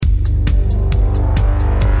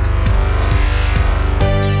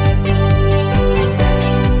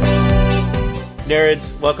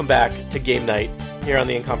Nerds, welcome back to Game Night here on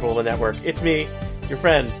the Incomparable Network. It's me, your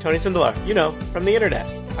friend, Tony Sindelar, from the internet.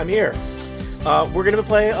 I'm here. We're going to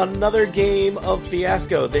play another game of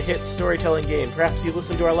Fiasco, the hit storytelling game. Perhaps you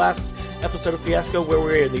listened to our last episode of Fiasco where we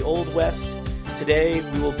were in the Old West. Today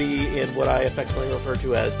we will be in what I affectionately refer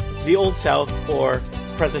to as the Old South or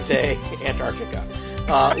present-day Antarctica.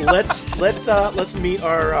 Let's meet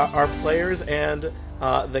our players and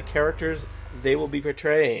the characters they will be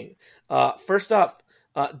portraying. First up,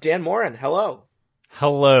 Dan Moren, hello.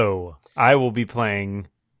 Hello. I will be playing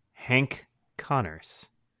Hank Connors,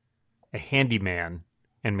 a handyman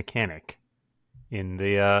and mechanic in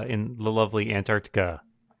the lovely Antarctica.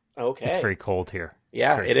 Okay. It's very cold here.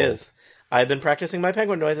 Yeah, it is. I've been practicing my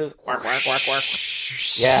penguin noises. Quark, quark, quark, quark.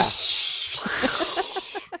 Yeah.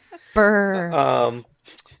 Brr.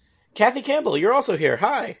 Kathy Campbell, you're also here.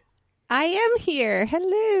 Hi. I am here.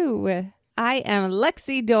 Hello. I am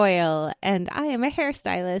Lexi Doyle, and I am a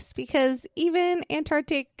hairstylist because even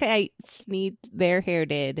Antarcticites need their hair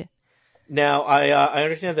did. Now, I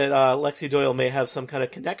understand that Lexi Doyle may have some kind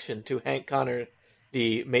of connection to Hank Connor,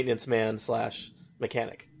 the maintenance man /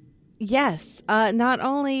 mechanic. Yes. Not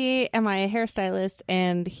only am I a hairstylist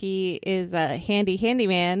and he is a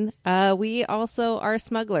handyman, we also are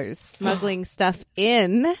smugglers, smuggling stuff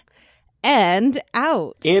in and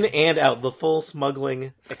out. In and out, the full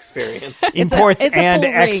smuggling experience. Imports it's a and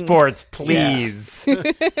full exports, please. Yeah.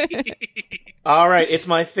 All right, it's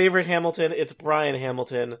my favorite Hamilton. It's Brian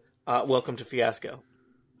Hamilton. Welcome to Fiasco.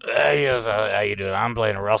 Yes, how you doing? I'm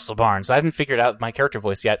playing Russell Barnes. I haven't figured out my character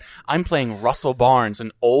voice yet. I'm playing Russell Barnes,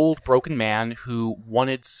 an old, broken man who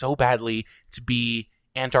wanted so badly to be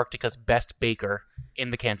Antarctica's best baker in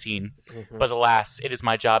the canteen. Mm-hmm. But alas, it is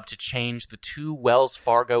my job to change the 2 Wells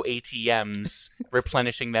Fargo ATMs,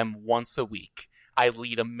 replenishing them once a week. I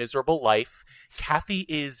lead a miserable life. Kathy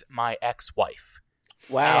is my ex-wife.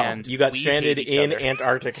 Wow, and you got stranded in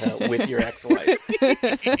Antarctica with your ex-wife.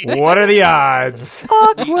 What are the odds?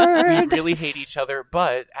 Awkward. We really hate each other,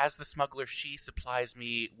 but as the smuggler, she supplies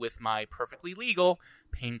me with my perfectly legal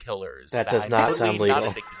painkillers. That does not sound legal.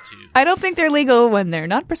 Not addicted to. I don't think they're legal when they're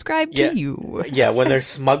not prescribed to you. Yeah, when they're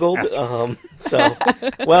smuggled. We'll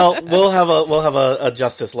have a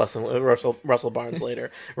justice lesson with Russell Barnes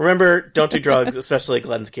later. Remember, don't do drugs, especially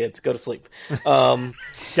Glenn's kids. Go to sleep.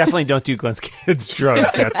 Definitely don't do Glenn's kids drugs.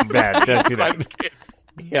 That's bad. Don't do that. Glenn's kids.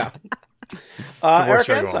 Yeah.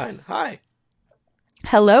 Erika Ensign, hi.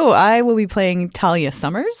 Hello, I will be playing Talia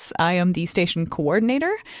Summers. I am the station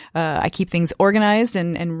coordinator. I keep things organized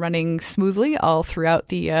and running smoothly all throughout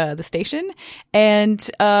the station. And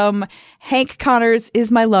Hank Connors is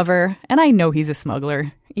my lover, and I know he's a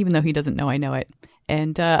smuggler, even though he doesn't know I know it.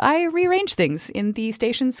 And I rearrange things in the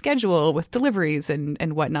station's schedule with deliveries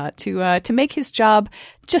and whatnot to make his job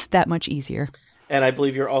just that much easier. And I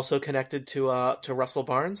believe you're also connected to Russell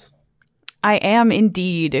Barnes? I am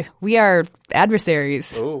indeed. We are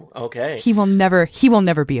adversaries. Oh, okay. He will never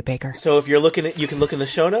be a baker. So if you're you can look in the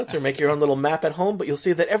show notes or make your own little map at home, but you'll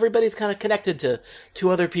see that everybody's kind of connected to 2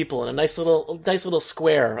 other people in a nice little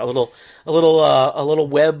square, a little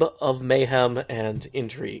web of mayhem and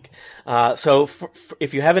intrigue. So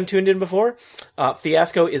if you haven't tuned in before,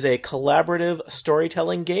 Fiasco is a collaborative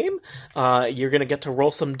storytelling game. You're going to get to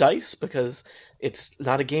roll some dice because it's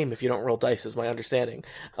not a game if you don't roll dice, is my understanding.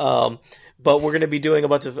 But we're going to be doing a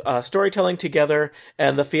bunch of storytelling together,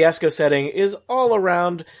 and the Fiasco setting is all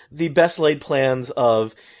around the best laid plans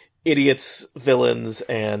of idiots, villains,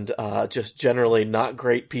 and just generally not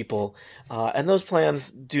great people. And those plans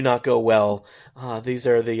do not go well. These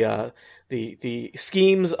are the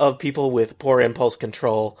schemes of people with poor impulse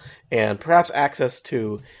control and perhaps access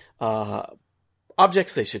to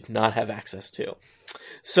objects they should not have access to.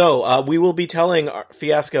 So, we will be telling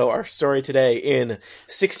Fiasco, our story today, in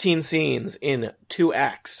 16 scenes in 2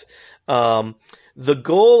 acts. The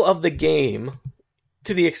goal of the game,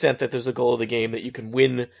 to the extent that there's a goal of the game that you can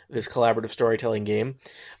win this collaborative storytelling game,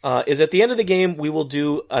 is at the end of the game, we will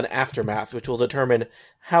do an aftermath, which will determine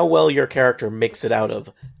how well your character makes it out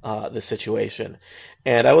of the situation.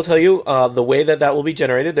 And I will tell you, the way that will be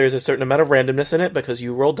generated, there's a certain amount of randomness in it because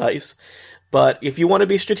you roll dice. But if you want to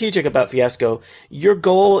be strategic about Fiasco, your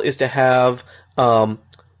goal is to have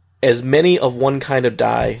as many of one kind of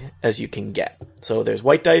die as you can get. So there's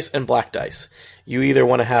white dice and black dice. You either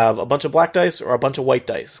want to have a bunch of black dice or a bunch of white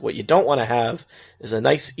dice. What you don't want to have is a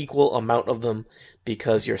nice equal amount of them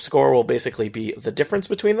because your score will basically be the difference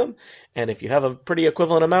between them. And if you have a pretty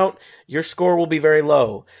equivalent amount, your score will be very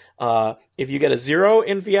low. If you get a 0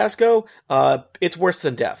 in Fiasco, it's worse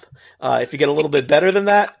than death. If you get a little bit better than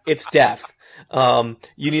that, it's death.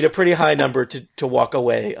 You need a pretty high number to walk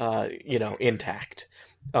away, intact.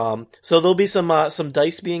 So there'll be some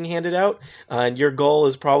dice being handed out, and your goal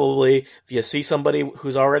is probably, if you see somebody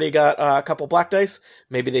who's already got a couple black dice,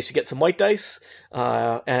 maybe they should get some white dice,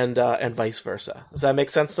 and vice versa. Does that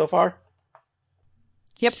make sense so far?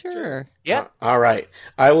 Yep. Sure. Yeah. All right.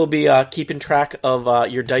 I will be keeping track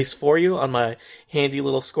of your dice for you on my handy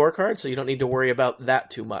little scorecard, so you don't need to worry about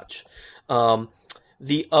that too much.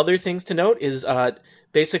 The other things to note is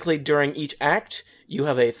basically during each act, you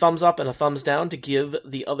have a thumbs up and a thumbs down to give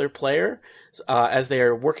the other player as they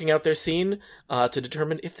are working out their scene to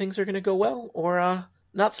determine if things are going to go well or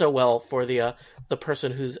not so well for the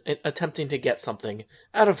person who's attempting to get something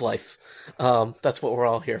out of life. That's what we're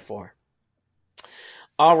all here for.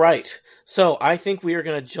 All right. So I think we are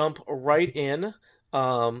going to jump right in.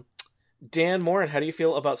 Dan Moren, how do you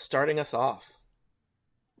feel about starting us off?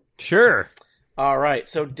 Sure. All right.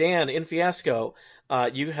 So Dan, in Fiasco,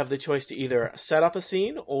 you have the choice to either set up a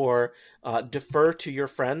scene or defer to your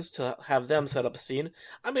friends to have them set up a scene.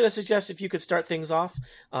 I'm going to suggest if you could start things off,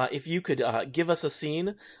 if you could give us a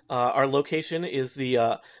scene. Our location is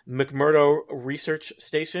the McMurdo Research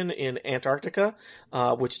Station in Antarctica,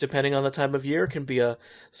 which, depending on the time of year, can be a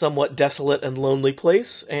somewhat desolate and lonely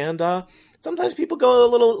place. And sometimes people go a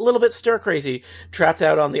little bit stir crazy, trapped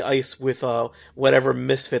out on the ice with whatever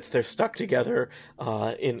misfits they're stuck together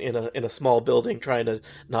in a small building, trying to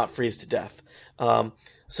not freeze to death.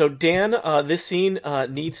 So Dan, this scene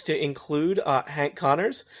needs to include Hank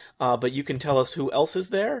Connors, but you can tell us who else is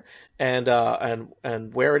there and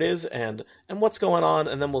where it is and what's going on,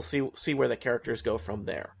 and then we'll see where the characters go from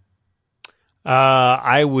there.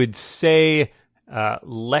 I would say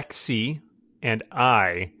Lexi and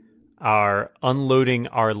I are unloading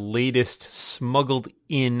our latest smuggled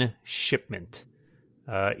in shipment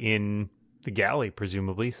in the galley,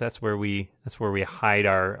 presumably. So that's where we hide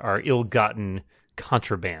our ill-gotten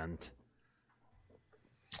contraband.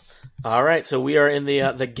 All right, so we are in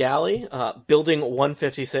the galley, building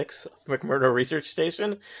 156, McMurdo Research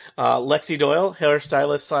Station. Lexi Doyle,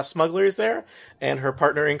 hairstylist / smuggler, is there, and her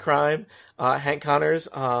partner in crime, Hank Connors,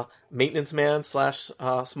 maintenance man /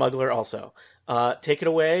 smuggler, also. Take it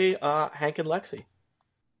away, Hank and Lexi.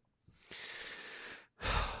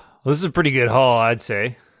 Well, this is a pretty good haul, I'd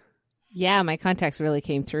say. Yeah, my contacts really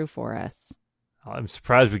came through for us. I'm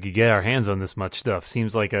surprised we could get our hands on this much stuff.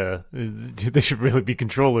 Seems like they should really be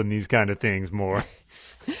controlling these kind of things more.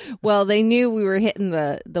 Well, they knew we were hitting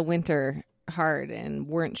the winter hard and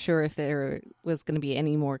weren't sure if there was going to be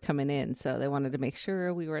any more coming in, so they wanted to make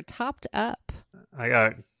sure we were topped up. I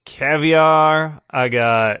got caviar. I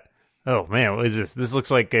got... Oh, man, what is this? This looks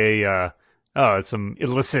like it's some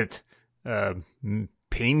illicit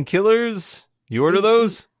painkillers. You order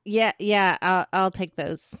those? Yeah, I'll take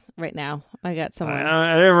those right now. I got someone.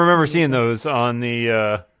 I didn't remember seeing those on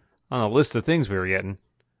the list of things we were getting.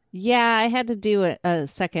 Yeah, I had to do a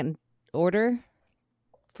second order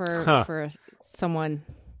for someone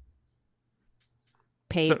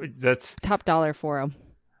paid that's top dollar for them.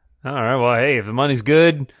 All right, well, hey, if the money's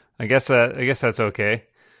good, I guess that's okay.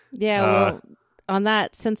 Yeah, well, on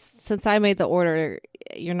that, since I made the order,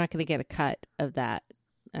 you're not going to get a cut of that.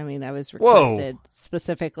 I mean, I was requested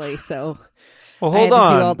specifically, so well, hold on. I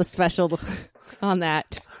had to do all the special on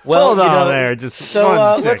that. Well, hold on there, just so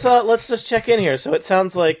let's just check in here. So it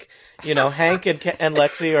sounds like Hank and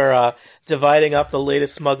Lexi are dividing up the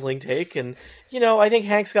latest smuggling take, and I think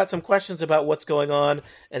Hank's got some questions about what's going on,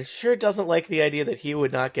 and sure doesn't like the idea that he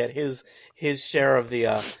would not get his share of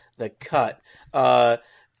the cut.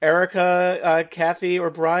 Erika, Kathy, or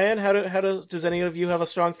Brian, does any of you have a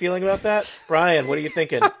strong feeling about that? Brian, what are you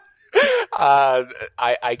thinking?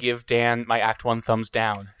 I give Dan my Act 1 thumbs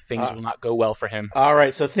down. Things will not go well for him. All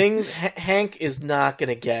right, so Hank is not going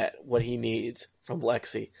to get what he needs from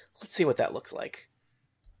Lexi. Let's see what that looks like.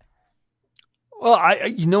 Well,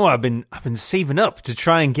 I've been saving up to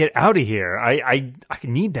try and get out of here. I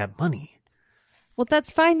need that money. Well,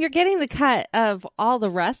 that's fine. You're getting the cut of all the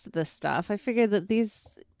rest of this stuff. I figured that these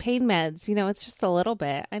pain meds, it's just a little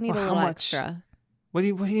bit. I need a little extra. What do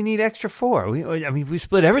you need extra for? We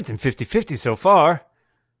split everything 50-50 so far.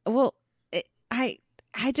 Well, I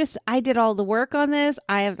did all the work on this.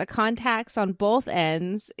 I have the contacts on both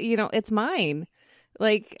ends. It's mine.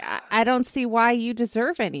 Like, I don't see why you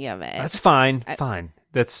deserve any of it. That's fine. Fine.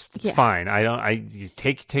 That's fine. You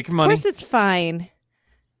take your money. Of course it's fine.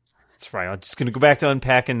 That's right. I'm just going to go back to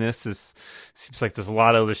unpacking this. This seems like there's a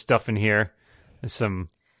lot of other stuff in here. There's some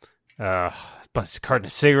bunch of carton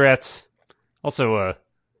of cigarettes. Also,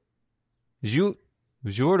 did you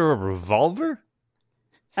order a revolver?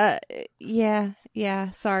 Yeah.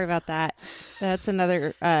 Sorry about that. That's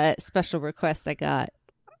another special request I got.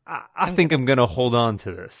 I think I'm going to hold on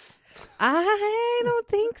to this. I don't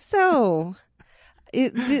think so.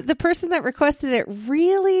 The person that requested it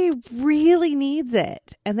really, really needs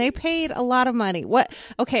it, and they paid a lot of money. What?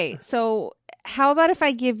 Okay, so how about if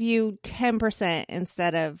I give you 10%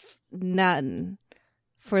 instead of none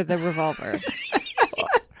for the revolver?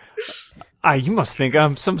 You must think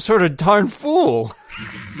I'm some sort of darn fool.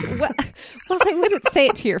 Well, I wouldn't say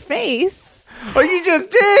it to your face. Oh, you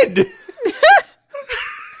just did.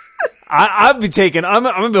 I'm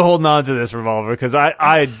gonna be holding on to this revolver because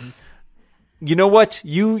you know what?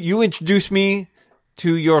 You introduced me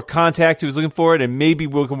to your contact who was looking for it, and maybe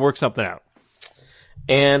we can work something out.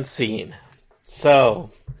 And scene.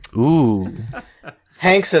 So, Ooh.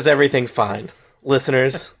 Hank says everything's fine.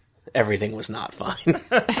 Listeners, everything was not fine.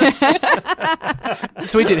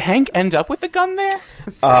 So wait, did Hank end up with a gun there?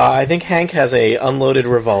 I think Hank has a unloaded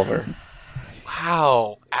revolver.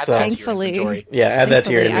 Wow. Add So- that to your Thankfully- inventory. Yeah, add that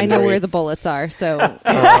to your Thankfully, inventory. I know where the bullets are, so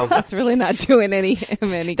it's really not doing any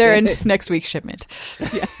They're good. in next week's shipment.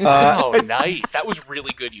 Oh, nice. That was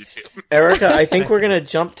really good, you two. Erica, I think we're going to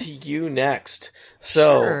jump to you next.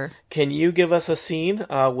 So, Sure. can you give us a scene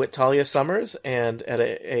with Talia Summers and at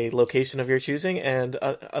a location of your choosing and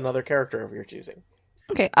another character of your choosing?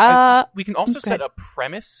 Okay. We can also go set ahead. a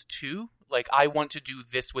premise, too. Like, I want to do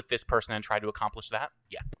this with this person and try to accomplish that.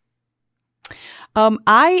 Yeah.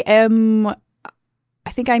 I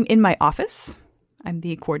think I'm in my office. I'm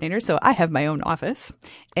the coordinator, so I have my own office.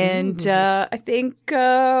 And I think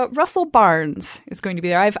Russell Barnes is going to be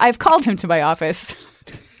there. I've called him to my office.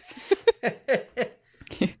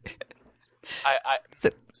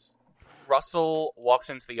 Russell walks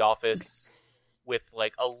into the office with,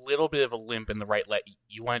 like, a little bit of a limp in the right leg.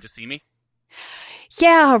 You wanted to see me?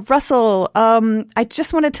 Yeah, Russell. I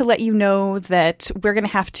just wanted to let you know that we're going to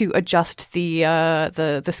have to adjust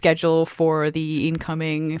the schedule for the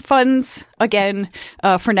incoming funds again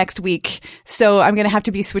for next week. So I'm going to have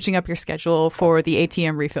to be switching up your schedule for the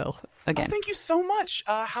ATM refill again. Oh, thank you so much.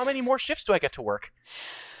 How many more shifts do I get to work?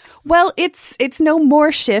 Well, it's no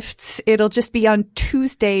more shifts. It'll just be on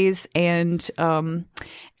Tuesdays and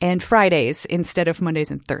Fridays instead of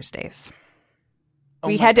Mondays and Thursdays. Oh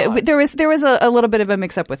We my had to. God. There was a little bit of a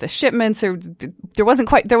mix up with the shipments, or there wasn't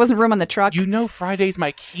room on the truck. You know Friday's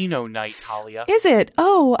my Kino night, Talia. Is it?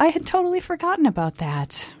 Oh, I had totally forgotten about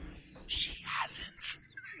that. She hasn't.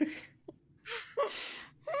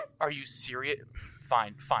 Are you serious?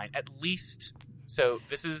 Fine. At least, so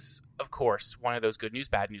this is, of course, one of those good news,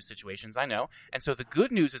 bad news situations, I know. And so the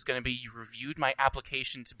good news is going to be you reviewed my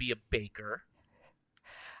application to be a baker.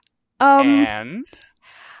 And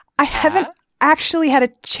I haven't actually had a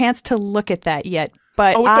chance to look at that yet,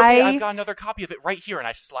 but oh, it's okay. I've got another copy of it right here, and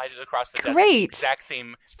I slide it across the desk. It's the Great. exact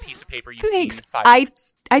same piece of paper you've Thanks. seen 5 I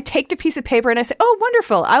minutes. take the piece of paper and I say, "Oh,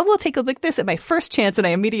 wonderful! I will take a look at this at my first chance." And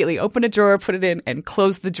I immediately open a drawer, put it in, and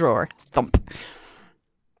close the drawer. Thump.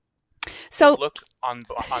 So The look on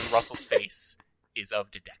Russell's face is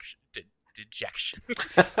of dejection.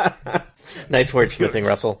 Nice wordsmithing,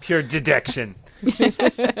 Russell. Pure deduction.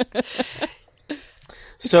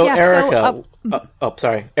 So, Yeah, Erica,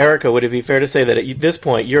 sorry. Erica, would it be fair to say that at this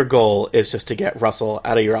point, your goal is just to get Russell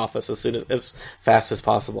out of your office as fast as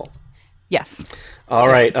possible? yes, All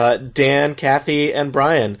right. Dan, Kathy, and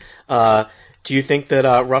Brian, do you think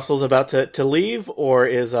that Russell's about to leave, or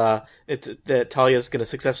is that Talia's going to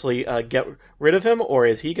successfully get rid of him, or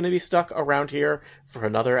is he going to be stuck around here for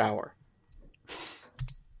another hour?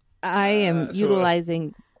 I am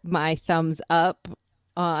utilizing my thumbs up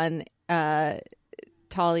on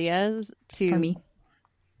Talia's for to me.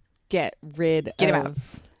 get rid Get him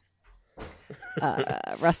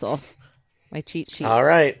of Russell. My cheat sheet All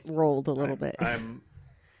right. rolled a little bit. I'm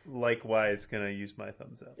likewise going to use my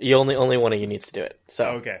thumbs up. You only one of you needs to do it. So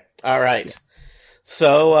Okay. All right.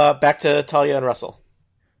 So back to Talia and Russell.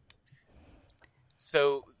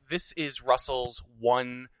 So this is Russell's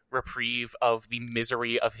one reprieve of the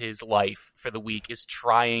misery of his life for the week, is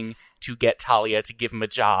trying to get Talia to give him a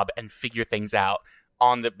job and figure things out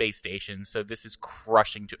on the base station. So this is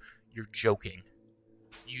crushing to... You're joking.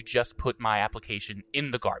 You just put my application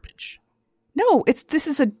in the garbage. No, this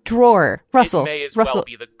is a drawer, Russell. It may as Russell. well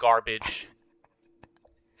be the garbage.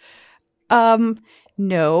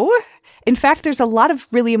 No. In fact, there's a lot of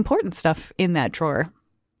really important stuff in that drawer.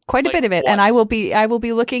 Quite a Like, bit of it, what? and I will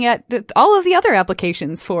be looking at all of the other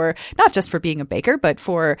applications for not just for being a baker, but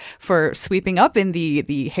for sweeping up in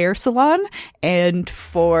the hair salon and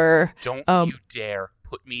for Don't you dare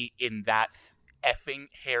put me in that effing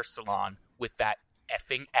hair salon with that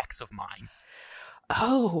effing ex of mine.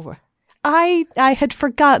 Oh, I had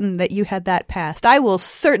forgotten that you had that past. I will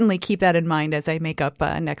certainly keep that in mind as I make up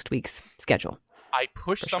next week's schedule. I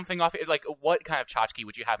pushed something off. Like, what kind of tchotchke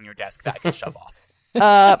would you have on your desk that I can shove off?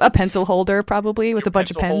 A pencil holder, probably, with Your a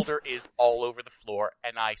bunch of pencil pens. holder is all over the floor,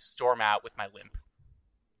 and I storm out with my limp.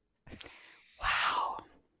 Wow.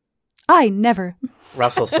 I never.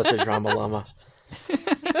 Russell's such a drama llama.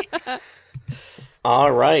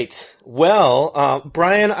 All right. Well,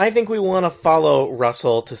 Brian, I think we want to follow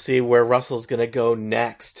Russell to see where Russell's going to go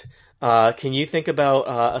next. Can you think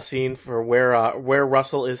about a scene for where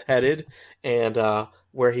Russell is headed and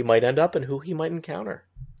where he might end up and who he might encounter?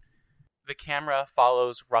 The camera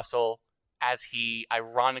follows Russell as he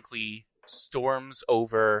ironically storms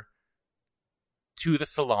over to the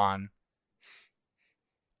salon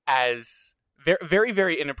as very,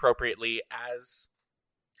 very inappropriately as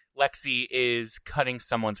Lexi is cutting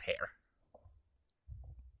someone's hair.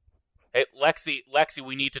 Hey, Lexi,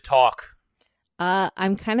 we need to talk.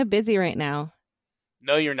 I'm kind of busy right now.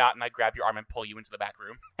 No, you're not, and I grab your arm and pull you into the back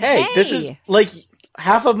room. Hey, this is like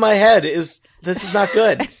half of my head this is not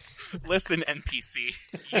good. Listen, NPC,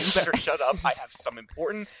 you better shut up. I have some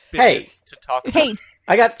important business to talk about. Hey,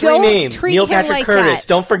 I got 3 Don't names. treat Neil him Patrick like Curtis. that.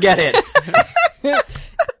 Don't forget it.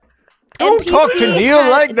 Don't talk to NPC Neil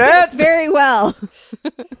like that. fits very well.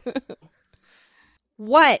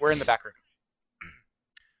 What? We're in the back room.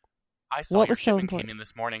 I saw What your was so shipment important? came in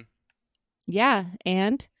this morning. Yeah,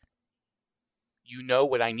 and? You know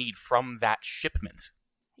what I need from that shipment.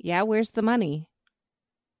 Yeah, where's the money?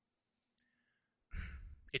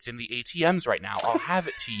 It's in the ATMs right now. I'll have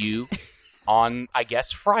it to you on, I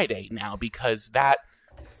guess, Friday now, because that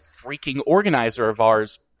freaking organizer of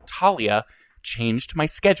ours, Talia, changed my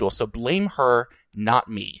schedule. So blame her, not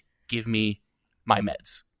me. Give me my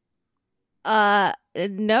meds.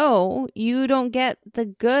 No, you don't get the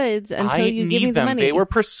goods until I you need give me the them. money. They were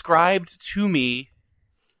prescribed to me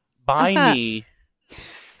by me.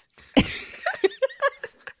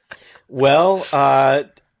 Well,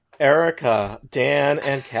 Erika, Dan,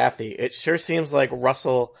 and Kathy, it sure seems like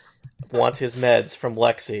Russell wants his meds from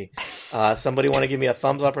Lexi. Somebody want to give me a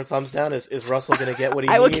thumbs up or thumbs down? Is Russell going to get what he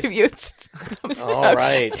I will needs? give you a thumbs All down.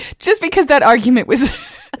 right. Just because that argument was,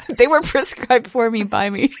 they were prescribed for me by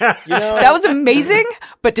me. You know, That was amazing,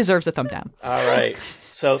 but deserves a thumb down. all right.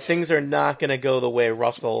 So things are not going to go the way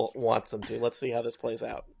Russell wants them to. Let's see how this plays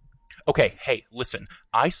out. Okay, hey, listen.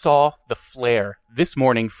 I saw the flare this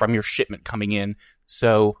morning from your shipment coming in,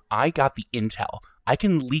 so I got the intel. I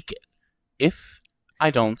can leak it if I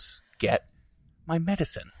don't get my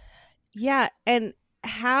medicine. Yeah, and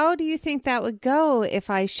how do you think that would go if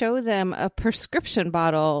I show them a prescription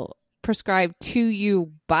bottle prescribed to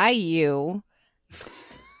you by you?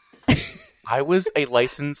 I was a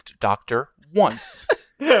licensed doctor once.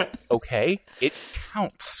 Okay? It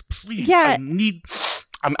counts. Please. Yeah.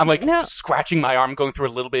 I'm like No. scratching my arm, going through a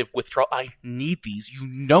little bit of withdrawal. I need these. You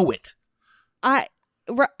know it.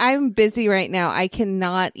 I'm busy right now. I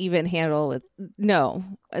cannot even handle it. No,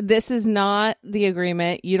 this is not the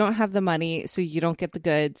agreement. You don't have the money, so you don't get the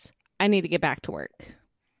goods. I need to get back to work.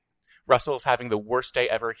 Russell's having the worst day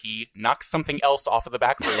ever. He knocks something else off of the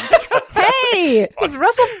back room. Because Hey! Is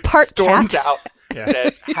Russell part storms cat? out and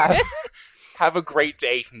says, have a great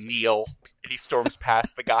day, Neil. And he storms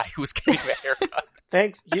past the guy who was getting the haircut.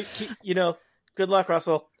 Thanks. You know, good luck,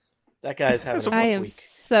 Russell. That guy's having a I rough am week.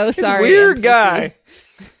 so He's a sorry. weird NPC. guy.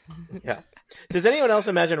 Yeah. Does anyone else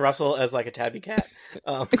imagine Russell as like a tabby cat?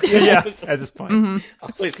 Yes, at this point.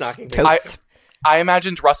 Always knocking. Totes. I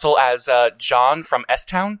imagined Russell as John from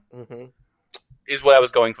S-Town, Mm-hmm. is what I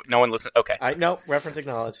was going for. No one listened. Okay. No, reference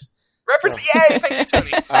acknowledged. Reference. Yay! Thank you,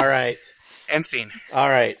 Tony. All right. End scene. All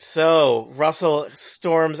right. So Russell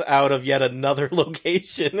storms out of yet another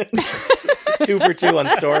location. 2 for 2 on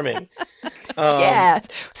storming. Yeah.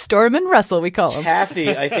 Storm and Russell, we call him. Kathy,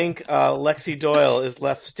 I think Lexi Doyle is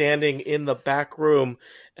left standing in the back room,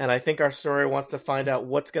 and I think our story wants to find out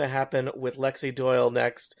what's going to happen with Lexi Doyle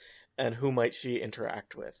next, and who might she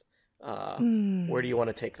interact with. Where do you want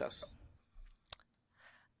to take this?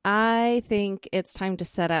 I think it's time to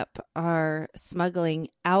set up our smuggling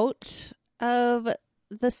out of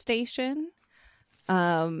the station.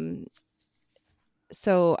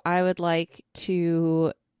 So I would like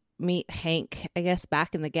to meet Hank, I guess,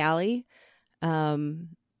 back in the galley. So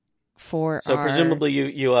presumably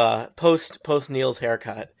you post Neil's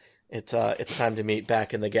haircut, It's time to meet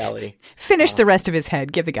back in the galley. Finish the rest of his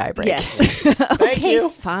head. Give the guy a break. Yes. Thank you.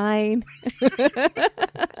 Fine.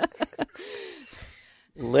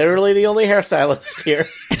 Literally the only hairstylist here.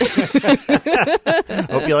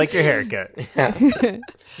 Hope you like your haircut.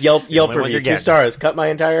 Yelp one you're review, 2 getting. stars. Cut my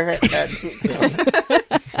entire head. So.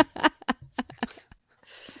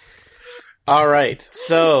 All right.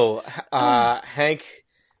 So Hank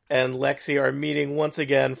and Lexi are meeting once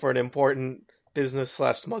again for an important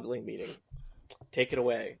business/smuggling meeting. Take it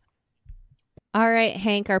away. All right,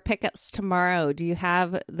 Hank, our pickups tomorrow. Do you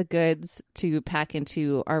have the goods to pack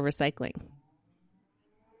into our recycling?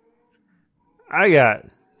 I got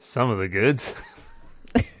some of the goods.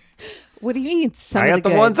 What do you mean some I of got the the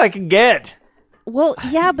goods? ones I can get. Well,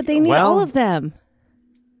 yeah, but they need Well- all of them.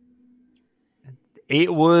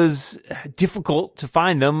 It was difficult to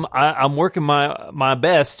find them. I'm working my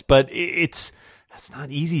best, but it's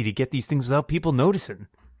not easy to get these things without people noticing.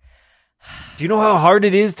 Do you know how hard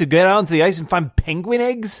it is to get out into the ice and find penguin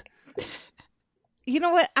eggs? You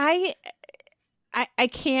know what? I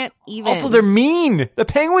can't even. Also, they're mean. The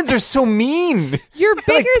penguins are so mean. You're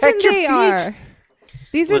bigger peck than your they feet. are.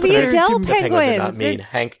 These are the Listeners, Adele the penguins are not penguins. mean.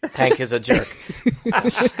 Hank is a jerk.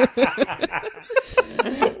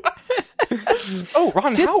 Oh,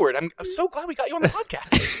 Ron Howard! I'm so glad we got you on the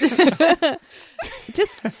podcast.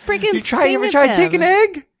 Just freaking You sing ever at try to them. take an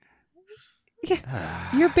egg?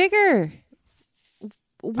 Yeah, you're bigger.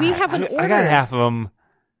 We have an order. I got half of them.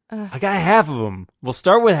 I got half of them. We'll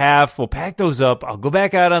start with half. We'll pack those up. I'll go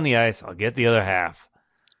back out on the ice. I'll get the other half.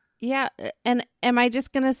 Yeah, and am I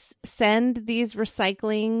just gonna send these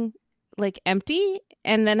recycling like empty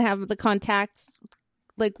and then have the contacts?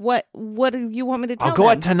 Like what do you want me to tell I'll go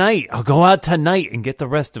them? out tonight. I'll go out tonight and get the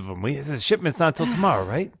rest of them. The shipment's not till tomorrow,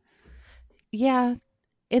 right? Yeah,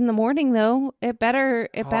 in the morning though. It better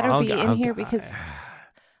I'll be go- in I'll here go- because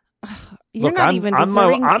you're Look, not I'm- even I'm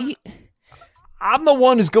deserving. I'm the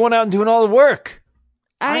one who's going out and doing all the work.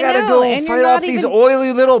 I gotta know, go and fight you're off not these even.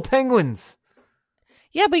 oily little penguins.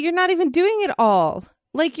 Yeah, but you're not even doing it all.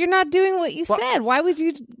 Like you're not doing what you Well- said. Why would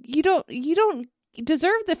you? You don't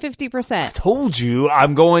deserve the 50%. I told you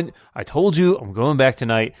I'm going back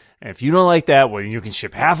tonight. And if you don't like that, well, you can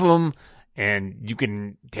ship half of them and you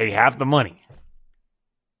can take half the money.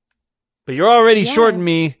 But you're already Yeah. shorting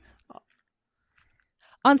me.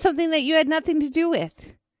 On something that you had nothing to do with.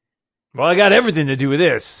 Well, I got everything to do with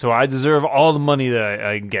this, so I deserve all the money that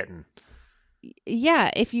I'm getting.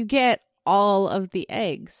 Yeah, if you get all of the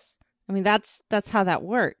eggs. I mean, that's how that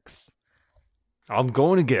works. I'm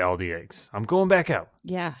going to get all the eggs. I'm going back out.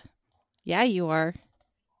 Yeah. Yeah, you are.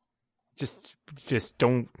 Just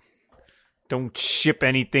don't ship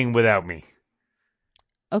anything without me.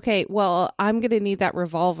 Okay, well, I'm going to need that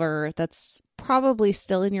revolver that's probably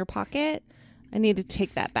still in your pocket. I need to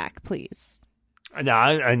take that back, please. No,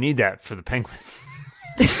 I need that for the penguin.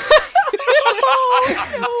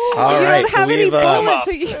 All You right, don't so have any we've bullets.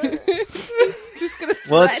 Are you just gonna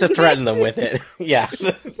well, it's to threaten threaten them with it. Yeah,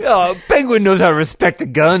 Oh, penguin knows how to respect a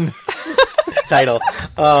gun. title.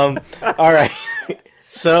 All right,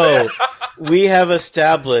 so we have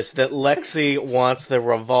established that Lexi wants the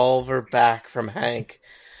revolver back from Hank.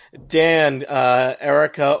 Dan,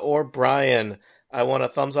 Erika, or Brian, I want a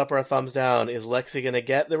thumbs up or a thumbs down. Is Lexi going to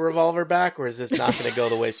get the revolver back, or is this not going to go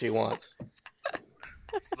the way she wants?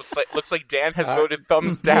 Looks like Dan has voted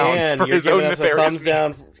thumbs down Dan, for you're his own giving us a nefarious thumbs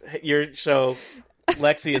down. means. So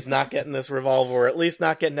Lexi is not getting this revolver, or at least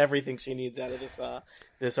not getting everything she needs out of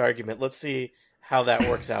this argument. Let's see how that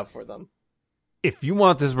works out for them. If you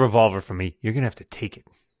want this revolver from me, you're going to have to take it.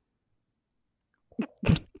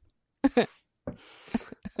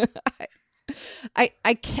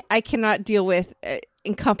 I cannot deal with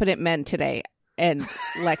incompetent men today. And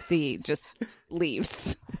Lexi just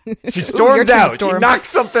leaves. She your storms turn, out. She Storm. knocks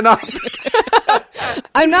something off.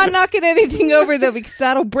 I'm not knocking anything over though because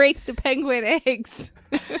that'll break the penguin eggs.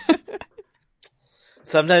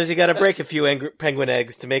 Sometimes you got to break a few penguin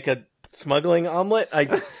eggs to make a smuggling omelet.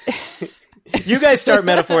 You guys start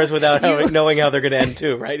metaphors without knowing how they're going to end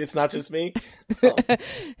too, right? It's not just me.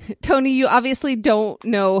 Tony, you obviously don't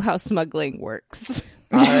know how smuggling works.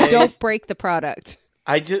 I- You don't break the product.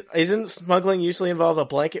 Isn't smuggling usually involve a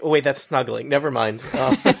blanket? Oh wait, that's snuggling. Never mind.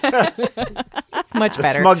 It's much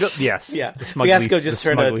better. Yes. Yeah, The smugly- Fiasco just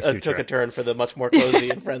the smugly suture. took a turn for the much more cozy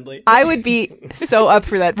and friendly. I would be so up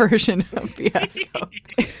for that version of Fiasco.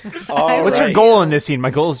 All What's your right. goal in this scene? My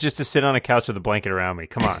goal is just to sit on a couch with a blanket around me.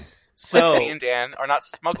 Come on. So Lexi and Dan are not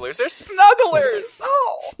smugglers; they're snugglers.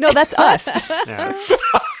 Oh, No, that's us. Yeah.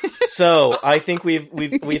 So I think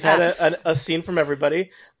we've had a scene from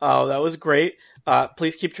everybody. That was great.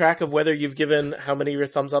 Please keep track of whether you've given how many of your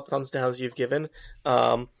thumbs up, thumbs downs you've given.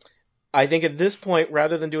 I think at this point,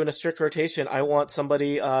 rather than doing a strict rotation, I want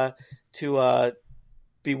somebody to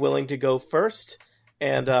be willing to go first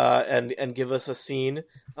and give us a scene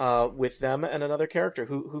with them and another character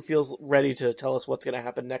who feels ready to tell us what's going to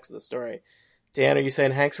happen next in the story. Dan, are you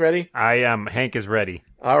saying Hank's ready? I am. Hank is ready.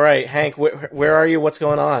 All right, Hank, where are you? What's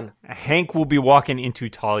going on? Hank will be walking into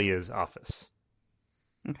Talia's office.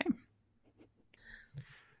 Okay.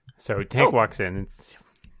 So Hank walks in.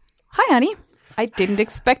 Hi, honey. I didn't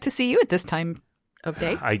expect to see you at this time of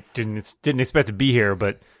day. I didn't expect to be here,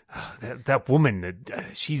 but that woman,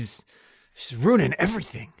 she's ruining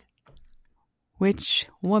everything. Which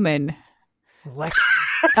woman? Lex.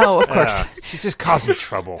 Oh, of course. She's just causing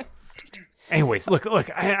trouble. Anyways, look,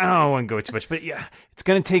 I don't want to go too much, but yeah, it's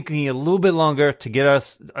going to take me a little bit longer to get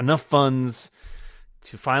us enough funds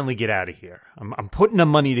to finally get out of here. I'm putting the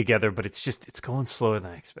money together, but it's going slower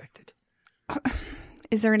than I expected.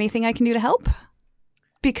 Is there anything I can do to help?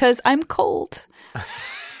 Because I'm cold.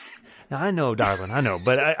 Now, I know, darling, I know,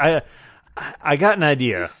 but I got an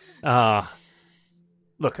idea.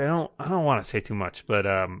 Look, I don't want to say too much, but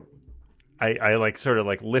I like sort of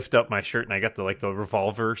like lift up my shirt and I got the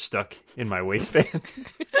revolver stuck in my waistband.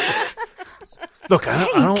 Look, I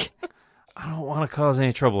don't want to cause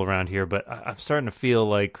any trouble around here, but I'm starting to feel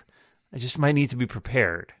like I just might need to be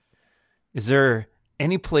prepared. Is there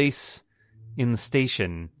any place in the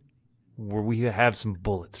station where we have some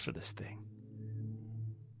bullets for this thing?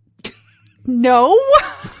 No.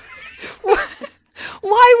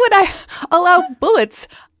 Why would I allow bullets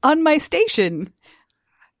on my station?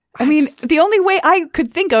 I mean, the only way I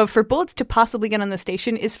could think of for bullets to possibly get on the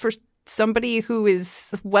station is for somebody who is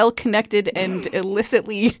well-connected and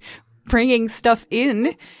illicitly bringing stuff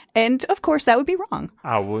in. And, of course, that would be wrong.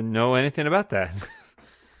 I wouldn't know anything about that.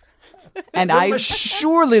 And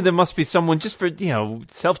surely there must be someone just for,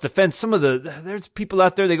 self-defense. There's people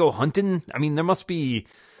out there, they go hunting. I mean, there must be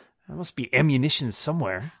ammunition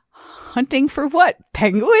somewhere. Hunting for what?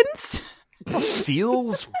 Penguins?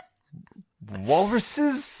 Seals?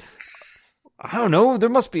 Walruses? I don't know. There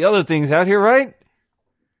must be other things out here, right?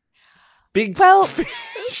 Big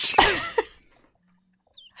fish.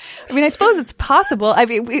 I mean, I suppose it's possible. I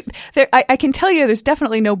mean, I can tell you, there's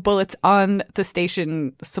definitely no bullets on the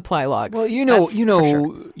station supply logs. Well, you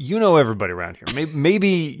know everybody around here. Maybe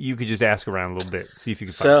you could just ask around a little bit, see if you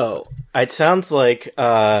can find something. So it sounds like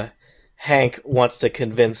Hank wants to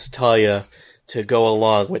convince Talia to go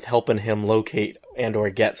along with helping him locate and or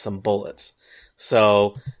get some bullets.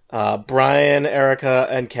 So, Brian, Erika,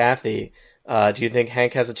 and Kathy, do you think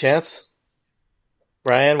Hank has a chance?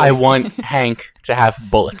 Brian? I want Hank to have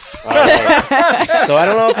bullets. All right. So I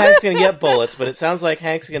don't know if Hank's going to get bullets, but it sounds like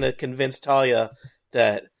Hank's going to convince Talia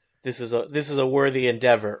that this is a worthy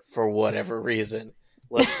endeavor for whatever reason.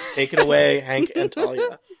 Let's take it away, Hank and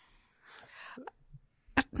Talia.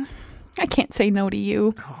 I can't say no to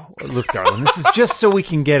you. Oh, look, darling, this is just so we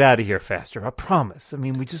can get out of here faster. I promise. I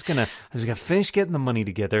mean, I'm just gonna finish getting the money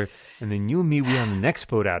together, and then you and me, we on the next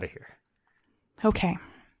boat out of here. Okay.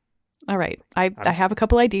 All right. I have a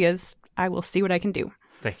couple ideas. I will see what I can do.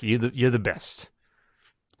 Thank you. You're the best.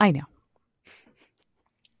 I know.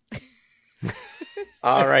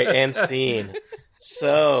 All right, and scene.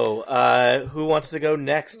 So, who wants to go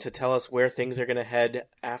next to tell us where things are going to head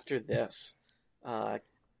after this?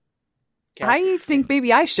 I think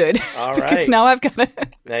maybe I should. All because right. now I've got to...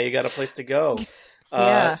 Now you got a place to go.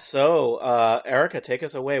 Yeah. So, Erika, take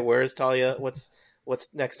us away. Where is Talia? What's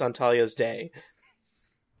next on Talia's day?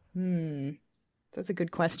 That's a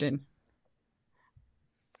good question.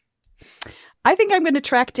 I think I'm going to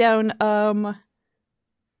track down. I'm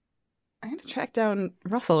going to track down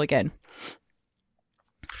Russell again.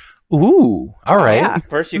 Ooh, all right. Yeah.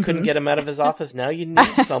 First, you couldn't get him out of his office. Now you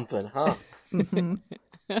need something, huh?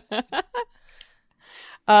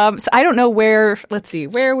 So I don't know where. Let's see.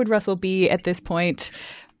 Where would Russell be at this point?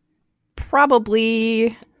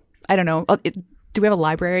 Probably. I don't know. Do we have a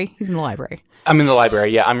library? He's in the library. I'm in the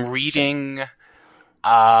library. Yeah, I'm reading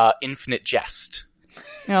Infinite Jest.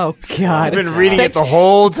 Oh God! I've been reading it the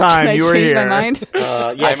whole time Can I you were change here. my mind?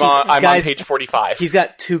 Yeah, I'm on page 45. He's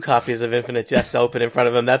got 2 copies of Infinite Jest open in front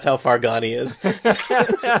of him. That's how far gone he is.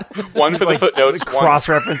 One for the footnotes, one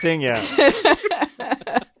Cross-referencing, yeah.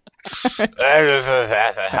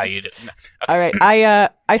 how you do. No. All right.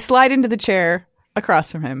 I slide into the chair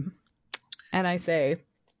across from him, and I say,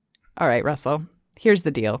 "All right, Russell. Here's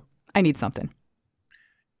the deal. I need something."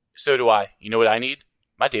 So do I. You know what I need?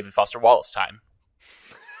 My David Foster Wallace time.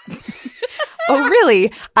 Oh,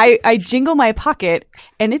 really? I jingle my pocket,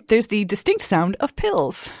 and there's the distinct sound of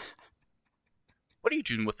pills. What are you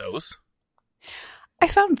doing with those? I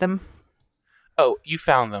found them. Oh, you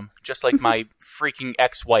found them. Just like my freaking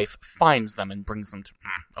ex-wife finds them and brings them to...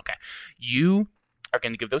 Okay. You are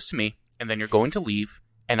going to give those to me, and then you're going to leave,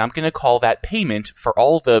 and I'm going to call that payment for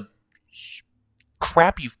all the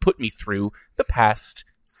crap you've put me through the past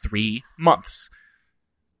 3 months.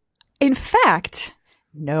 In fact,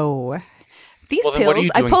 no. These Well, then what are pills,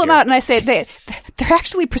 you I doing pull them here? out and I say they're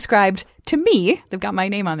actually prescribed to me. They've got my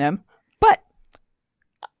name on them. But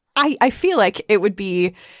I feel like it would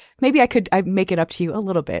be, maybe I'd make it up to you a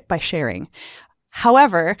little bit by sharing.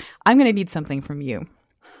 However, I'm going to need something from you.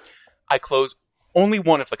 I close only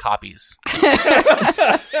one of the copies.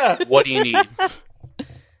 What do you need?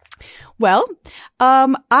 Well,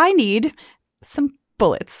 I need some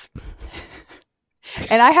bullets.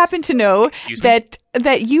 And I happen to know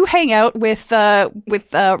that you hang out with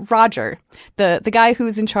Roger, the guy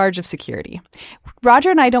who's in charge of security.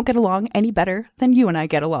 Roger and I don't get along any better than you and I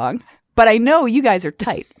get along, but I know you guys are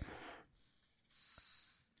tight.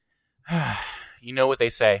 You know what they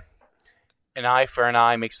say. An eye for an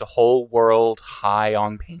eye makes the whole world high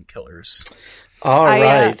on painkillers. All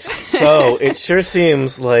right. So it sure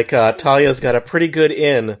seems like Talia's got a pretty good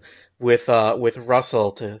in with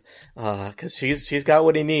Russell to because she's got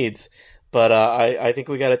what he needs. But I think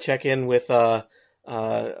we got to check in with the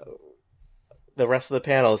rest of the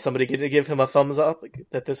panel. Is somebody going to give him a thumbs up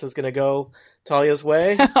that this is going to go Talia's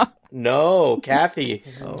way? No, Kathy,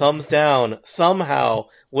 thumbs down. Somehow,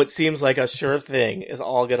 what seems like a sure thing is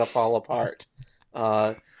all going to fall apart.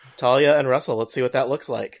 Talia and Russell, let's see what that looks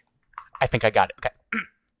like. I think I got it. Okay.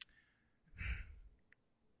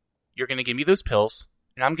 You're going to give me those pills,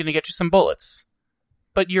 and I'm going to get you some bullets.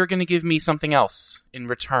 But you're going to give me something else in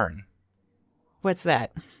return. What's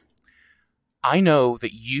that? I know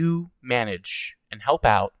that you manage and help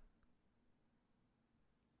out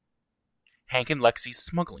Hank and Lexi's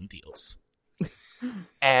smuggling deals.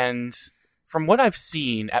 And from what I've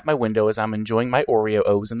seen at my window as I'm enjoying my Oreo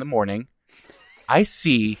O's in the morning, I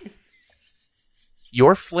see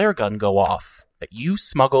your flare gun go off that you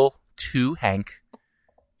smuggle to Hank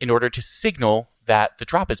in order to signal that the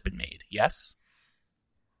drop has been made, yes?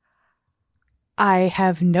 I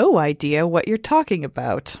have no idea what you're talking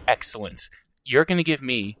about. Excellent. You're going to give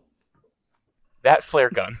me that flare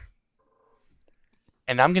gun,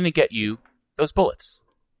 and I'm going to get you those bullets.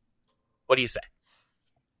 What do you say?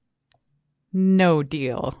 No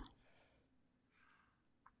deal.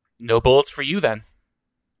 No bullets for you, then.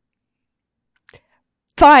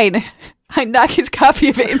 Fine. I knock his copy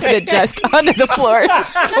of Infinite Jest onto the floor.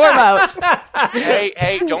 Storm out.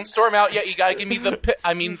 Hey, don't storm out yet. You got to give me because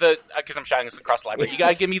I'm shouting this across the library. You got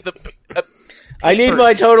to give me the I need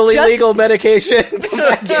my totally legal medication.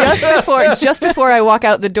 just before I walk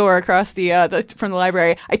out the door across the from the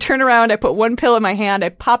library, I turn around, I put one pill in my hand, I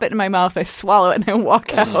pop it in my mouth, I swallow it, and I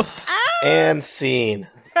walk out. And scene.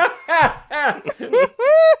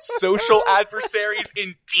 Social adversaries,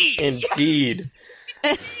 indeed. Indeed.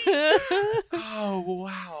 Oh,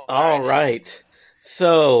 wow. All right.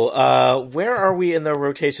 So, where are we in the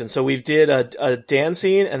rotation? So we did a Dan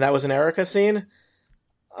scene, and that was an Erika scene.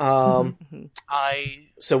 So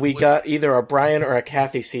we got either a Brian or a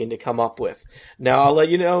Kathy scene to come up with. Now, I'll let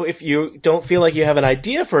you know if you don't feel like you have an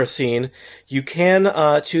idea for a scene, you can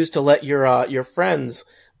choose to let your friends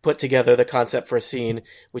put together the concept for a scene,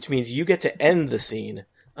 which means you get to end the scene.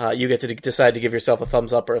 You get to decide to give yourself a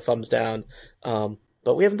thumbs up or a thumbs down.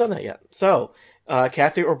 But we haven't done that yet. So,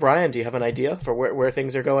 Kathy or Brian, do you have an idea for where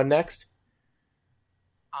things are going next?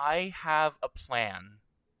 I have a plan.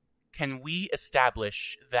 Can we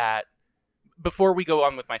establish that, before we go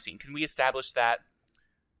on with my scene, can we establish that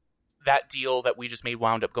deal that we just made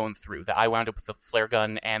wound up going through, that I wound up with the flare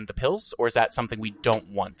gun and the pills, or is that something we don't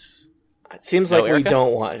want? It seems like we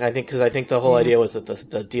don't want. I think the whole idea was that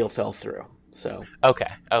the deal fell through. So okay.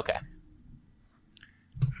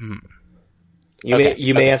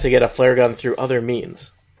 You may have to get a flare gun through other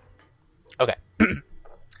means. Okay.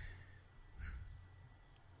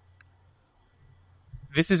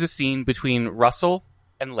 This is a scene between Russell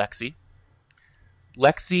and Lexi.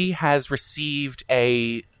 Lexi has received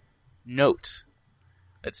a note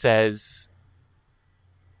that says,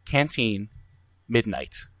 Canteen,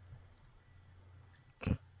 midnight.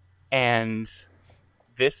 And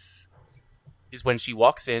this is when she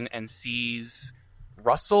walks in and sees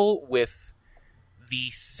Russell with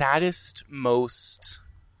the saddest, most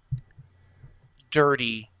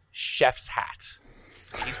dirty chef's hat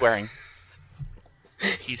he's wearing.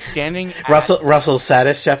 He's standing at... Russell's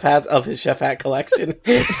saddest chef hat of his chef hat collection.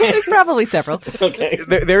 There's probably several. Okay.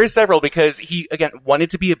 There is several, because he, again, wanted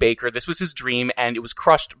to be a baker. This was his dream, and it was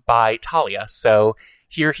crushed by Talia. So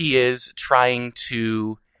here he is trying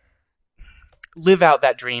to live out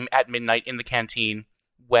that dream at midnight in the canteen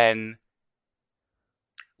when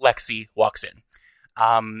Lexi walks in.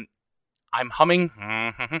 I'm humming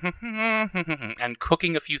and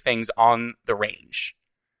cooking a few things on the range.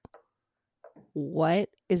 What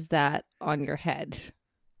is that on your head?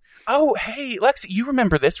 Oh, hey, Lexi, you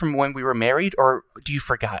remember this from when we were married, or do you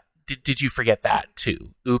forget? Did you forget that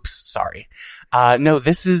too? Oops, sorry. No,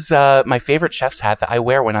 this is my favorite chef's hat that I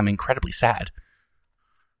wear when I'm incredibly sad.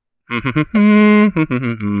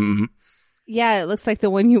 Yeah, it looks like the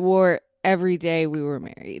one you wore every day we were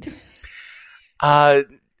married.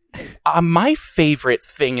 My favorite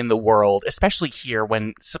thing in the world, especially here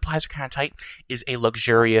when supplies are kind of tight, is a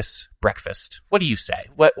luxurious breakfast. What do you say?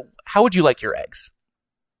 How would you like your eggs?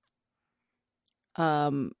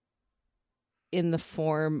 In the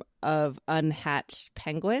form of unhatched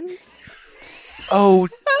penguins. Oh,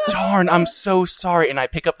 darn, I'm so sorry. And I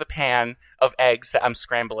pick up the pan of eggs that I'm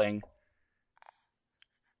scrambling.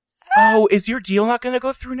 Oh, is your deal not going to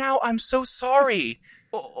go through now? I'm so sorry.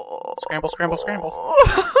 Scramble, scramble, scramble.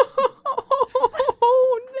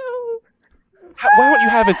 Oh, no. Why don't you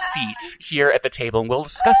have a seat here at the table and we'll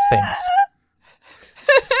discuss things?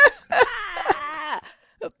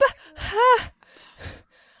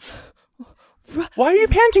 Why are you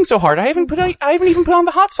panting so hard? I haven't even put on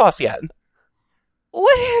the hot sauce yet.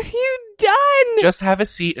 What have you done? Just have a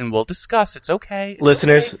seat and we'll discuss. It's okay.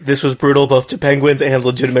 Listeners, this was brutal both to penguins and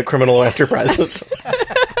legitimate criminal enterprises.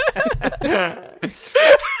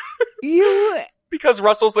 Because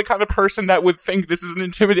Russell's the kind of person that would think this is an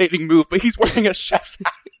intimidating move, but he's wearing a chef's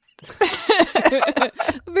hat.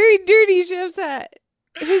 Very dirty chef's hat.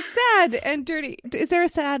 He's sad and dirty. Is there a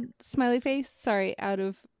sad smiley face? Sorry, out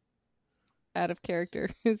of character.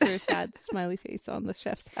 Is there a sad smiley face on the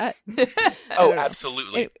chef's hat? Oh,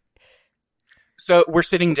 absolutely. So we're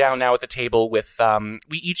sitting down now at the table with,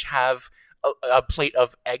 we each have a plate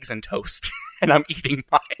of eggs and toast, and I'm eating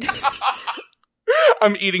mine.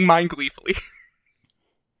 I'm eating mine gleefully.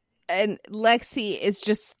 And Lexi is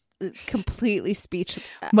just completely speechless.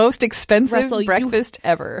 Most expensive Russell, breakfast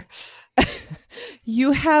ever.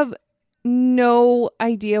 You have no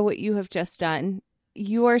idea what you have just done.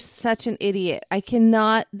 You are such an idiot.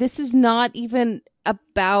 This is not even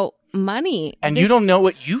about money. And you don't know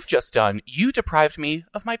what you've just done. You deprived me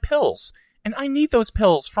of my pills. And I need those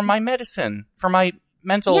pills for my medicine, for my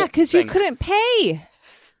mental Yeah, because you thing. couldn't pay.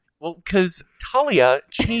 Well, because Talia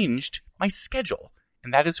changed my schedule.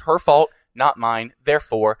 And that is her fault, not mine.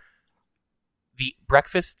 Therefore, the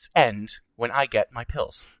breakfasts end when I get my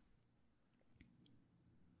pills.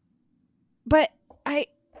 But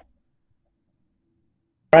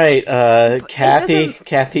Right,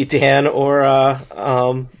 Kathy, Dan, or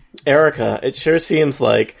Erika. It sure seems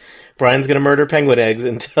like Brian's gonna murder penguin eggs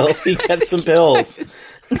until he gets some pills.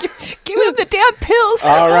 Give him the damn pills.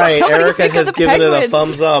 All right, Somebody Erika think of has the given it a penguins.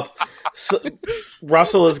 thumbs up. So,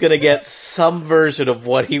 Russell is gonna get some version of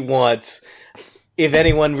what he wants, if